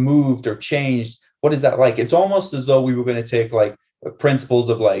removed or changed, what is that like? It's almost as though we were going to take like principles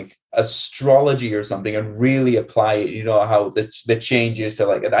of like astrology or something and really apply it, how the changes to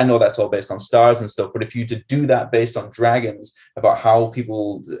like, I know that's all based on stars and stuff, but if you to do that based on dragons, about how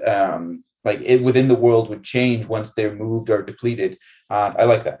people within the world would change once they're moved or depleted, I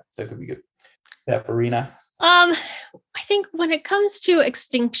like that. That could be good. Yeah, Farina. I think when it comes to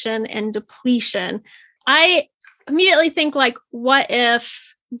extinction and depletion, I immediately think like, what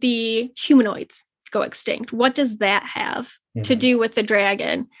if the humanoids go extinct? What does that have to do with the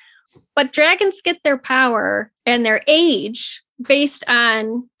dragon? But dragons get their power and their age based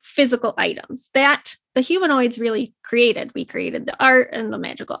on physical items that the humanoids really created. We created the art and the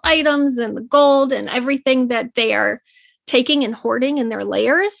magical items and the gold and everything that they are taking and hoarding in their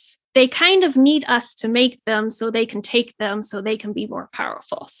layers. They kind of need us to make them so they can take them so they can be more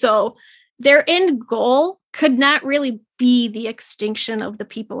powerful. So their end goal could not really be the extinction of the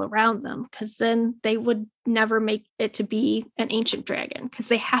people around them, because then they would never make it to be an ancient dragon, because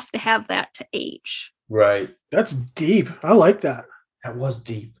they have to have that to age. Right. That's deep. I like that. That was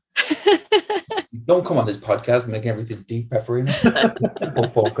deep. Don't come on this podcast making everything deep, Pepperina. Simple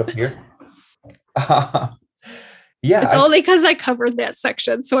folk up here. Yeah. It's only because I covered that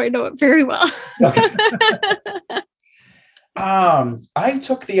section, so I know it very well. I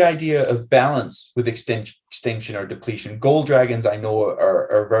took the idea of balance with extinction or depletion. Gold dragons, I know,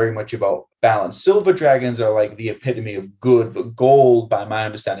 are very much about balance. Silver dragons are like the epitome of good, but gold, by my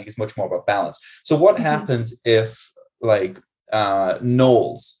understanding, is much more about balance. So what happens if, like,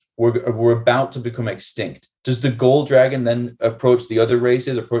 gnolls were about to become extinct? Does the gold dragon then approach the other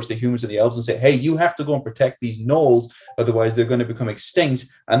races, approach the humans and the elves and say, hey, you have to go and protect these gnolls, otherwise they're going to become extinct,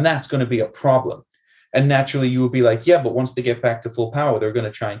 and that's going to be a problem? And naturally, you would be like, yeah, but once they get back to full power, they're going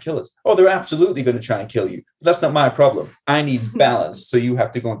to try and kill us. Oh, they're absolutely going to try and kill you. But that's not my problem. I need balance, so you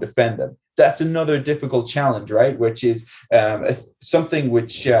have to go and defend them. That's another difficult challenge, right? Which is something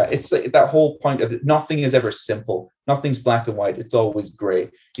which it's like that whole point of it. Nothing is ever simple. Nothing's black and white. It's always gray.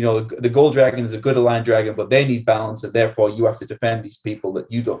 The gold dragon is a good aligned dragon, but they need balance, and therefore you have to defend these people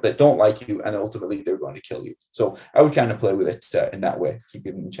that don't like you, and ultimately they're going to kill you. So I would kind of play with it in that way, keep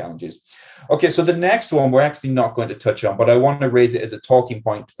giving them challenges. Okay, so the next one we're actually not going to touch on, but I want to raise it as a talking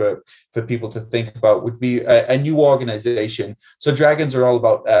point for people to think about, would be a new organization. So dragons are all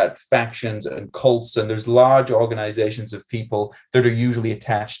about factions and cults, and there's large organizations of people that are usually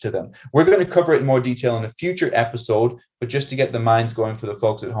attached to them. We're going to cover it in more detail in a future episode, but just to get the minds going for the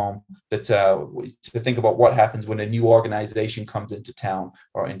folks at home, that to think about what happens when a new organization comes into town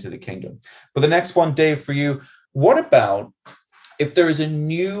or into the kingdom. But the next one, Dave, for you, what about if there is a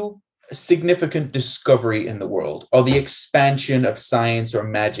new significant discovery in the world, or the expansion of science or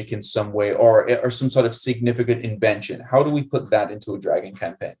magic in some way, or some sort of significant invention? How do we put that into a dragon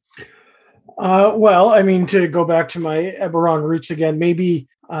campaign? Well, I mean, to go back to my Eberron roots again, maybe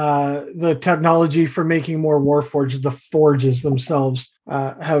the technology for making more warforges, the forges themselves,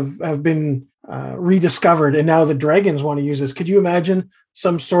 have been rediscovered, and now the dragons want to use this. Could you imagine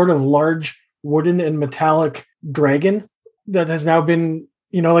some sort of large wooden and metallic dragon that has now been,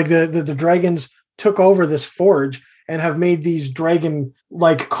 like the dragons took over this forge and have made these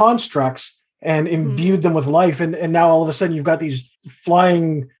dragon-like constructs and imbued them with life, and now all of a sudden you've got these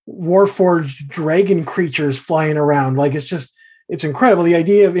flying warforged dragon creatures flying around. Like, it's incredible. The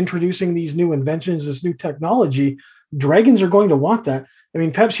idea of introducing these new inventions, this new technology, dragons are going to want that. I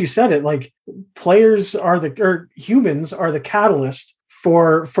mean, Peps, you said it, like humans are the catalyst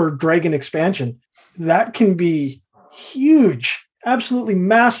for dragon expansion. That can be huge, absolutely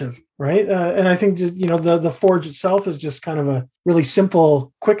massive, right? And I think the forge itself is just kind of a really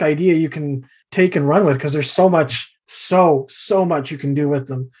simple, quick idea you can take and run with, because there's so much you can do with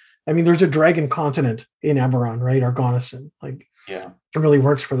them. I mean, there's a dragon continent in Eberron, right? Argonason. Like, yeah, it really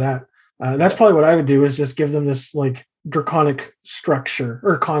works for that. That's probably what I would do, is just give them this like draconic structure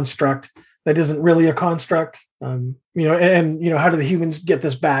or construct that isn't really a construct. And how do the humans get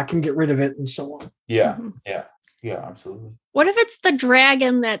this back and get rid of it and so on. Yeah, Mhm. yeah, absolutely. What if it's the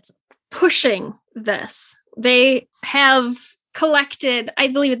dragon that's pushing this? They have collected, I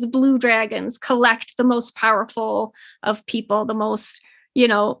believe it's blue dragons, collect the most powerful of people, the most,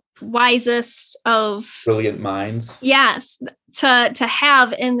 wisest of Brilliant minds. yes, to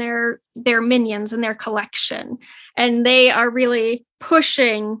have in their minions in their collection. And they are really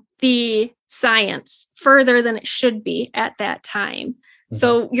pushing the science further than it should be at that time.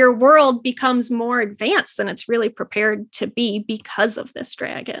 So your world becomes more advanced than it's really prepared to be because of this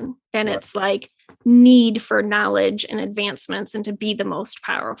dragon. And Right. it's like need for knowledge and advancements and to be the most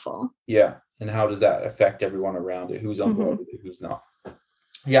powerful. Yeah. And how does that affect everyone around it? Who's on board Mhm. with it, who's not?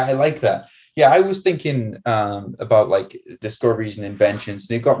 Yeah, I like that. Yeah, I was thinking about like discoveries and inventions,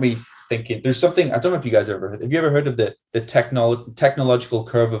 and it got me thinking. There's something I don't know if you guys ever heard. Have you ever heard of the technological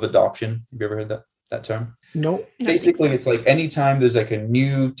curve of adoption? Have you ever heard that term? No. Basically, it's like anytime there's like a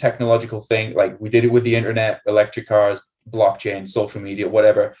new technological thing, like we did it with the internet, electric cars, blockchain, social media,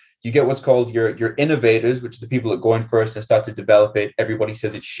 whatever, you get what's called your innovators, which are the people that go in first and start to develop it. Everybody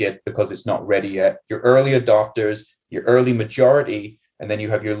says it's shit because it's not ready yet. Your early adopters, your early majority, and then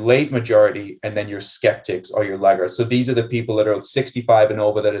you have your late majority, and then your skeptics or your laggards. So these are the people that are 65 and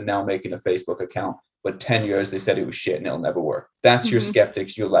over that are now making a Facebook account. But 10 years, they said it was shit and it'll never work. That's your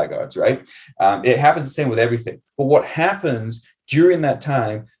skeptics, your laggards, right? It happens the same with everything. But what happens during that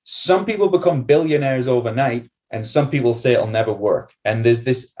time, some people become billionaires overnight, and some people say it'll never work. And there's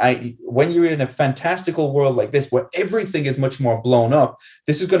this, when you're in a fantastical world like this, where everything is much more blown up,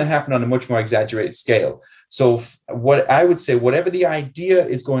 this is going to happen on a much more exaggerated scale. So what I would say, whatever the idea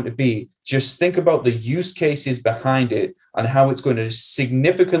is going to be, just think about the use cases behind it and how it's going to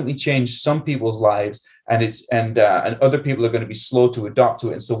significantly change some people's lives, and other people are going to be slow to adopt to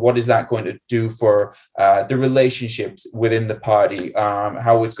it. And so what is that going to do for the relationships within the party,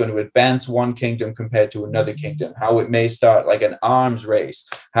 how it's going to advance one kingdom compared to another kingdom, how it may start like an arms race,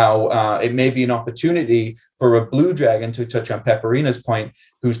 how it may be an opportunity for a blue dragon, to touch on Pepperina's point,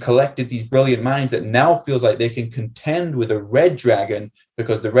 who's collected these brilliant minds that now feels like they can contend with a red dragon,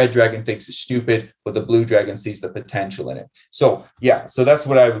 because the red dragon thinks it's stupid, but the blue dragon sees the potential in it. So yeah, so that's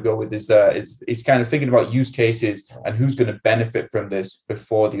what I would go with, is kind of thinking about use cases and who's going to benefit from this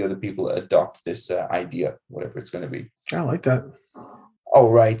before the other people adopt this idea, whatever it's going to be. I like that.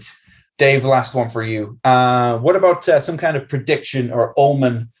 All right, Dave, last one for you. What about some kind of prediction or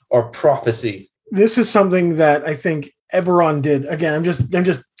omen or prophecy? This is something that I think Eberron did. Again, I'm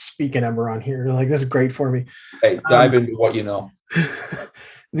just speaking Eberron here. Like, this is great for me. Hey, dive into what you know.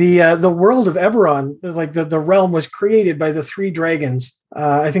 The world of Eberron, like the realm, was created by the three dragons.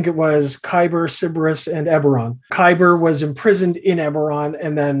 I think it was Kyber, Sybaris, and Eberron. Kyber was imprisoned in Eberron,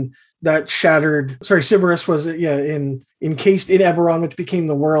 and then that shattered. Sorry, Sybaris was encased in Eberron, which became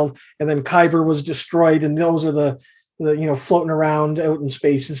the world, and then Kyber was destroyed, and those are the floating around out in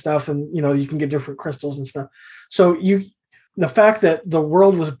space and stuff, and you can get different crystals and stuff. So the fact that the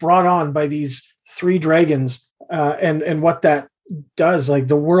world was brought on by these three dragons, and what that does, like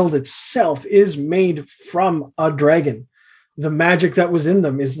the world itself is made from a dragon. The magic that was in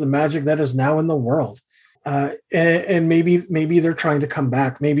them is the magic that is now in the world. And maybe they're trying to come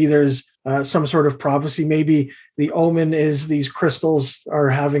back. Maybe there's some sort of prophecy. Maybe the omen is these crystals are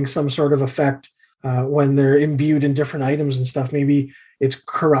having some sort of effect when they're imbued in different items and stuff. Maybe it's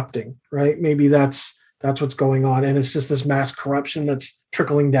corrupting, right? Maybe that's what's going on, and it's just this mass corruption that's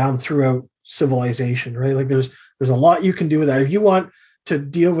trickling down throughout civilization, right? Like there's a lot you can do with that. If you want to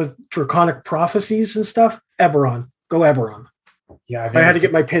deal with draconic prophecies and stuff, Eberron, go Eberron. Yeah, I had to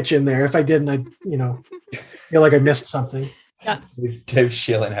get my pitch in there. If I didn't, I'd feel like I missed something. Yeah. With Dave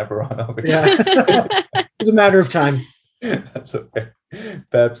shilling Eberron over. Yeah. It was a matter of time. That's okay.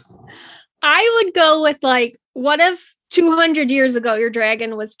 Babs. I would go with like, what if 200 years ago your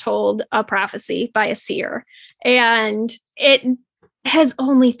dragon was told a prophecy by a seer, and it has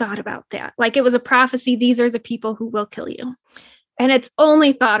only thought about that? Like, it was a prophecy, these are the people who will kill you. And it's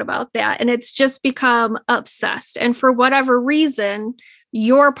only thought about that, and it's just become obsessed. And for whatever reason,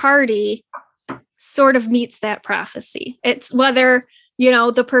 your party sort of meets that prophecy. It's whether,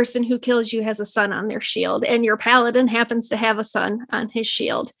 the person who kills you has a sun on their shield, and your paladin happens to have a sun on his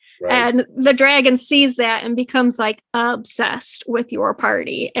shield. Right. And the dragon sees that and becomes like obsessed with your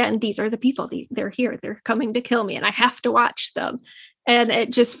party. And these are the people, they're here, they're coming to kill me, and I have to watch them. And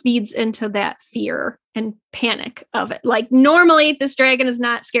it just feeds into that fear and panic of it. Like, normally this dragon is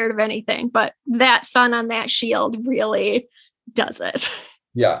not scared of anything, but that sun on that shield really does it.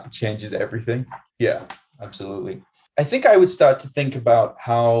 Yeah, changes everything. Yeah, absolutely. I think I would start to think about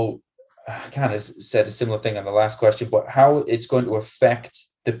how kind of said a similar thing on the last question, but how it's going to affect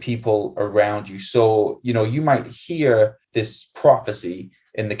the people around you. So, you might hear this prophecy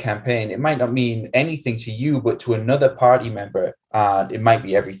in the campaign. It might not mean anything to you, but to another party member, it might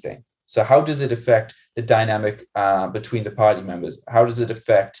be everything. So how does it affect the dynamic between the party members? How does it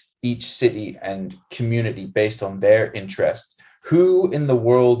affect each city and community based on their interests? Who in the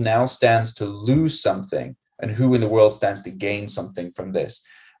world now stands to lose something, and who in the world stands to gain something from this?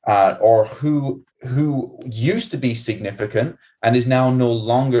 Or who used to be significant and is now no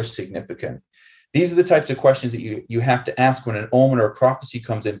longer significant? These are the types of questions that you have to ask when an omen or a prophecy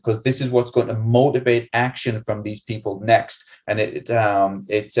comes in, because this is what's going to motivate action from these people next. And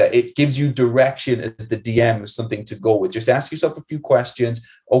it gives you direction as the DM, something to go with. Just ask yourself a few questions.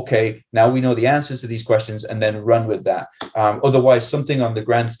 Okay, now we know the answers to these questions, and then run with that. Otherwise, something on the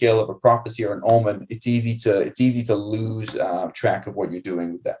grand scale of a prophecy or an omen, it's easy to lose track of what you're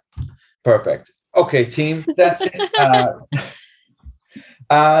doing with that. Perfect. Okay, team, that's it.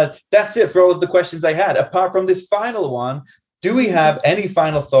 That's it for all of the questions I had. Apart from this final one, do we have any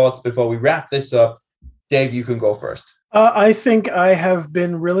final thoughts before we wrap this up? Dave, you can go first. I think I have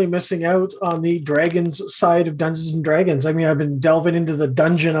been really missing out on the dragons side of Dungeons and Dragons. I mean, I've been delving into the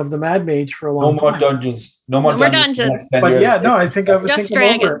dungeon of the Mad Mage for a long time. No more dungeons. No more dungeons. But yeah, no, I think I'm over it.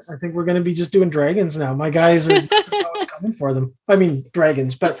 Dragons. I think we're going to be just doing dragons now. My guys are what's coming for them. I mean,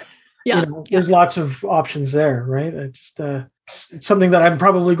 dragons, but there's lots of options there, right? It's something that I'm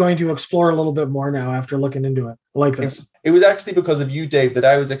probably going to explore a little bit more now after looking into it. I like this. It was actually because of you, Dave, that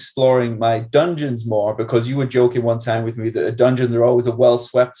I was exploring my dungeons more, because you were joking one time with me that dungeons are always a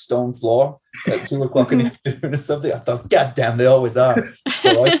well-swept stone floor at 2:00 in the afternoon or something. I thought, God damn, they always are.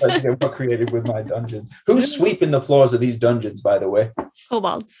 So I tried to get more creative with my dungeon. Who's sweeping the floors of these dungeons, by the way?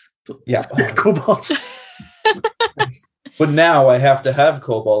 Kobolds. Yeah. Kobolds. But now I have to have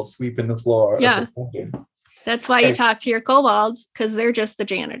kobolds sweeping the floor. Yeah. That's why you talk to your kobolds, because they're just the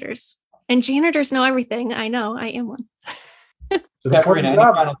janitors. And janitors know everything. I know. I am one. Pepperine, any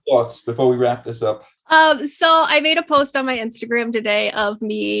final thoughts before we wrap this up? So I made a post on my Instagram today of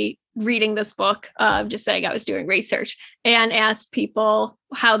me reading this book, just saying I was doing research, and asked people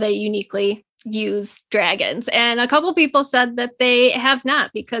how they uniquely use dragons. And a couple people said that they have not,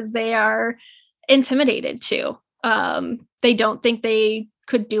 because they are intimidated too. They don't think they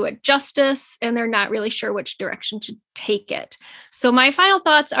could do it justice, and they're not really sure which direction to take it. So my final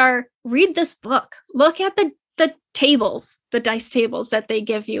thoughts are: read this book, look at the tables, the dice tables that they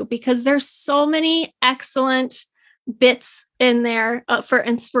give you, because there's so many excellent bits in there for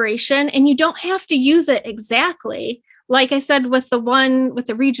inspiration, and you don't have to use it exactly. Like I said, with the one with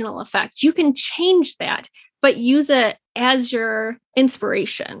the regional effect, you can change that, but use it as your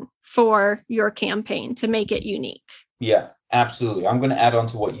inspiration for your campaign to make it unique. Yeah, absolutely. I'm going to add on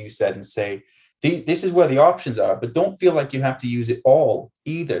to what you said and say, this is where the options are, but don't feel like you have to use it all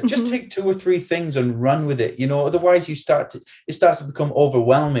either. Mm-hmm. Just take 2 or 3 things and run with it. Otherwise it starts to become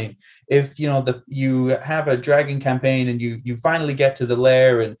overwhelming. If you have a dragon campaign and you finally get to the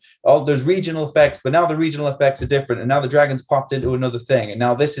lair and there's regional effects, but now the regional effects are different, and now the dragon's popped into another thing, and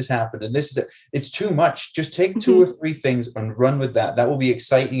now this has happened, and it's too much. Just take 2 or 3 things and run with that. That will be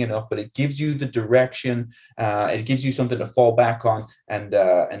exciting enough, but it gives you the direction. It gives you something to fall back on, and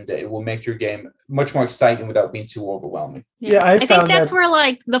it will make your game much more exciting without being too overwhelming. Yeah, I think that's where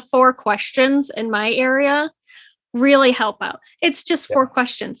the 4 questions in my area really help out. It's just 4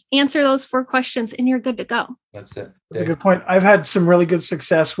 questions. Answer those 4 questions and you're good to go. That's it. That's a good point. I've had some really good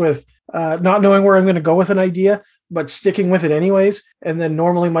success with not knowing where I'm going to go with an idea, but sticking with it anyways. And then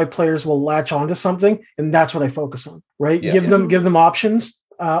normally my players will latch onto something, and that's what I focus on, right? Yeah. Give them options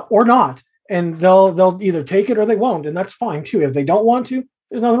or not. And they'll either take it or they won't. And that's fine too. If they don't want to,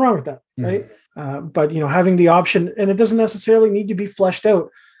 there's nothing wrong with that, right? But having the option, and it doesn't necessarily need to be fleshed out.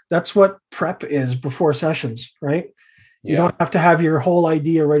 That's what prep is before sessions, right? You don't have to have your whole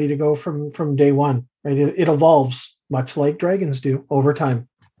idea ready to go from day one, right? It evolves, much like dragons do over time.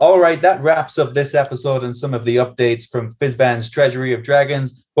 All right, that wraps up this episode and some of the updates from Fizban's Treasury of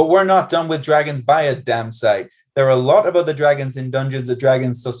Dragons. But we're not done with dragons by a damn sight. There are a lot of other dragons in Dungeons &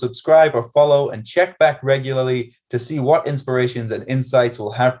 Dragons, so subscribe or follow and check back regularly to see what inspirations and insights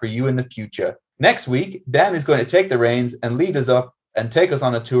we'll have for you in the future. Next week, Dan is going to take the reins and lead us up and take us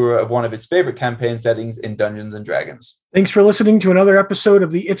on a tour of one of his favorite campaign settings in Dungeons & Dragons. Thanks for listening to another episode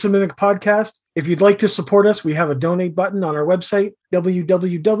of the It's a Mimic podcast. If you'd like to support us, we have a donate button on our website,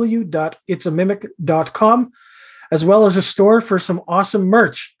 www.itsamimic.com, as well as a store for some awesome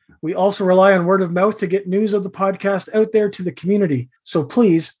merch. We also rely on word of mouth to get news of the podcast out there to the community. So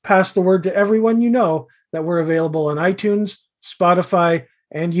please pass the word to everyone you know that we're available on iTunes, Spotify,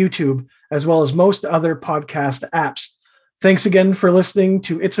 and YouTube, as well as most other podcast apps. Thanks again for listening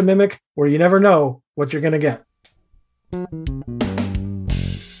to It's a Mimic, where you never know what you're going to get.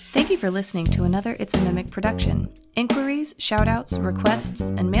 Thank you for listening to another It's a Mimic production. Inquiries, shoutouts, requests,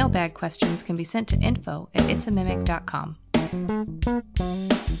 and mailbag questions can be sent to info@itsamimic.com.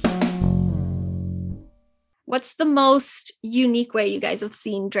 What's the most unique way you guys have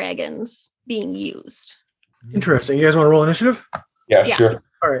seen dragons being used? Interesting. You guys want to roll initiative? Yeah, Yeah. sure.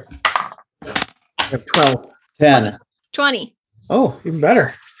 All right. I have 12. 10. 20. Oh, even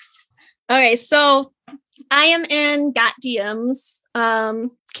better. Okay, so I am in Got DM's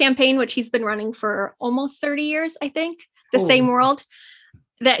campaign, which he's been running for almost 30 years, I think. The Oh. same world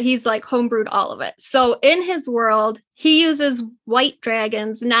that he's like homebrewed all of it. So in his world, he uses white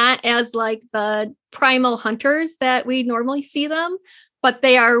dragons, not as like the primal hunters that we normally see them, but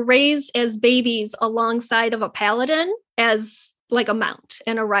they are raised as babies alongside of a paladin as like a mount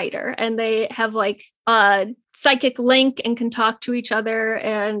and a rider. And they have like a psychic link and can talk to each other.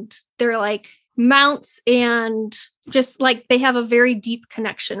 And they're like mounts, and just like they have a very deep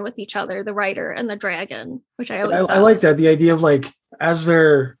connection with each other, the rider and the dragon, which I always I thought like was- that. The idea of like, as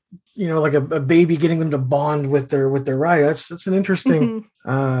they're, like a baby, getting them to bond with their rider. That's an interesting,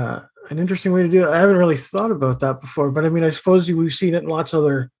 Mhm. an interesting way to do it. I haven't really thought about that before, but I mean, I suppose we've seen it in lots of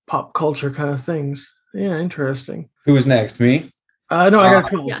other pop culture kind of things. Yeah. Interesting. Who was next? Me? No, I got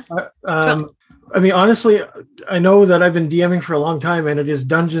 12. Yeah. I mean, honestly, I know that I've been DMing for a long time, and it is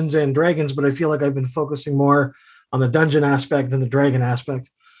Dungeons and Dragons, but I feel like I've been focusing more on the dungeon aspect than the dragon aspect.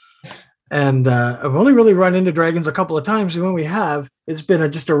 And I've only really run into dragons a couple of times, and when we have, it's been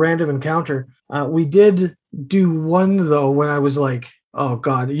just a random encounter. We did do one, though, when I was like, oh,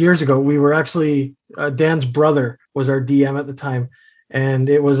 God, years ago. We were actually, Dan's brother was our DM at the time, and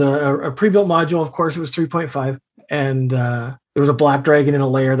it was a pre-built module. Of course, it was 3.5, and there was a black dragon in a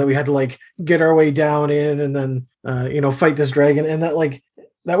lair that we had to like get our way down in, and then fight this dragon. And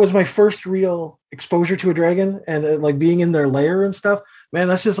that was my first real exposure to a dragon, and like being in their lair and stuff. Man,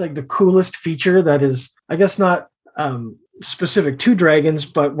 that's just like the coolest feature that is, I guess, not specific to dragons,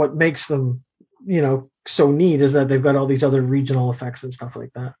 but what makes them so neat is that they've got all these other regional effects and stuff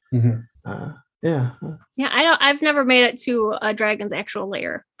like that. Mm-hmm. Yeah, I've never made it to a dragon's actual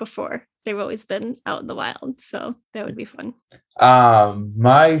lair before. They've always been out in the wild, so that would be fun.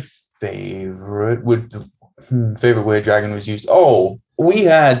 My favorite favorite way a dragon was used. Oh, we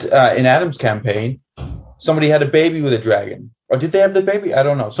had in Adam's campaign, somebody had a baby with a dragon. Or did they have the baby? I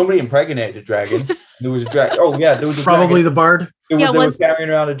don't know. Somebody impregnated a dragon. There was a dragon. Oh yeah, there was a Probably dragon. the bard. They were carrying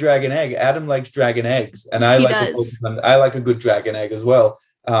around a dragon egg. Adam likes dragon eggs, and I like a good dragon egg as well.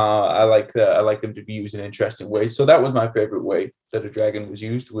 I like them to be used in interesting ways. So that was my favorite way that a dragon was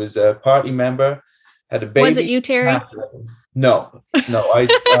used. Was a party member had a baby. Was it you, Terry? No.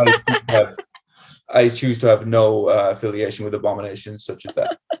 I choose to have no affiliation with abominations such as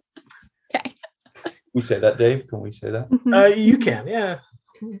that. Okay. We say that, Dave? Can we say that? Mhm. You can, yeah.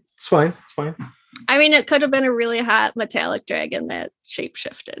 It's fine. I mean, it could have been a really hot metallic dragon that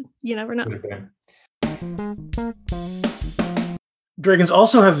shapeshifted. You never know. Could have been. Dragons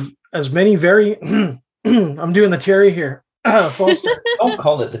also have as many very. I'm doing the Terry here. False start. Don't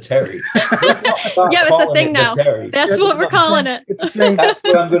call it the Terry. Yeah, it's a thing now. That's what we're calling it. It's a thing. That's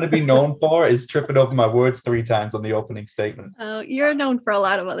what I'm going to be known for, is tripping over my words 3 times on the opening statement. You're known for a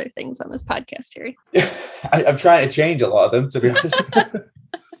lot of other things on this podcast, Terry. I'm trying to change a lot of them, to be honest.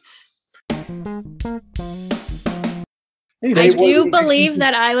 Hey, I Dave, what do you- believe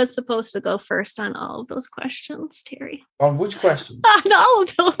that I was supposed to go first on all of those questions, Terry. On which question? On all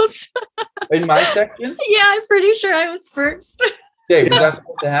of those. In my section? Yeah, I'm pretty sure I was first. Dave, is that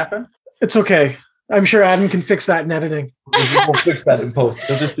supposed to happen? It's okay. I'm sure Adam can fix that in editing. We'll fix that in post.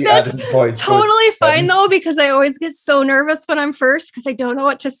 It'll just be That's Adam's voice. Totally fine though, because I always get so nervous when I'm first because I don't know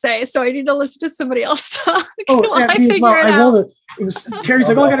what to say. So I need to listen to somebody else talk while I me as figure well. it I out. rolled it. It was Terry's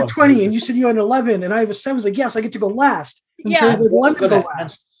like, oh, I got a 20, and you said you had an 11, and I have a 7. I was like, yes, I get to go last. And Yeah. Terry's like, well, I'm gonna go Gonna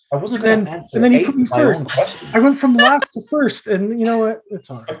last. I wasn't And going to answer then he 8 put me of my first. own questions. I went from last to first, and you know what? It's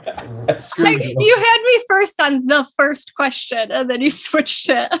all right. That's screwed. You had me first on the first question, and then you switched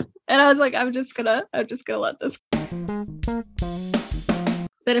it, and I was like, I'm just gonna let this.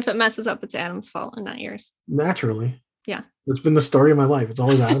 Then if it messes up, it's Adam's fault and not yours. Naturally. Yeah. It's been the story of my life. It's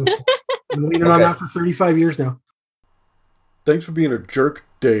always Adam. I'm leaning on Okay. that for 35 years now. Thanks for being a jerk,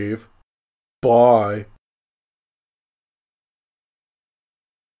 Dave. Bye.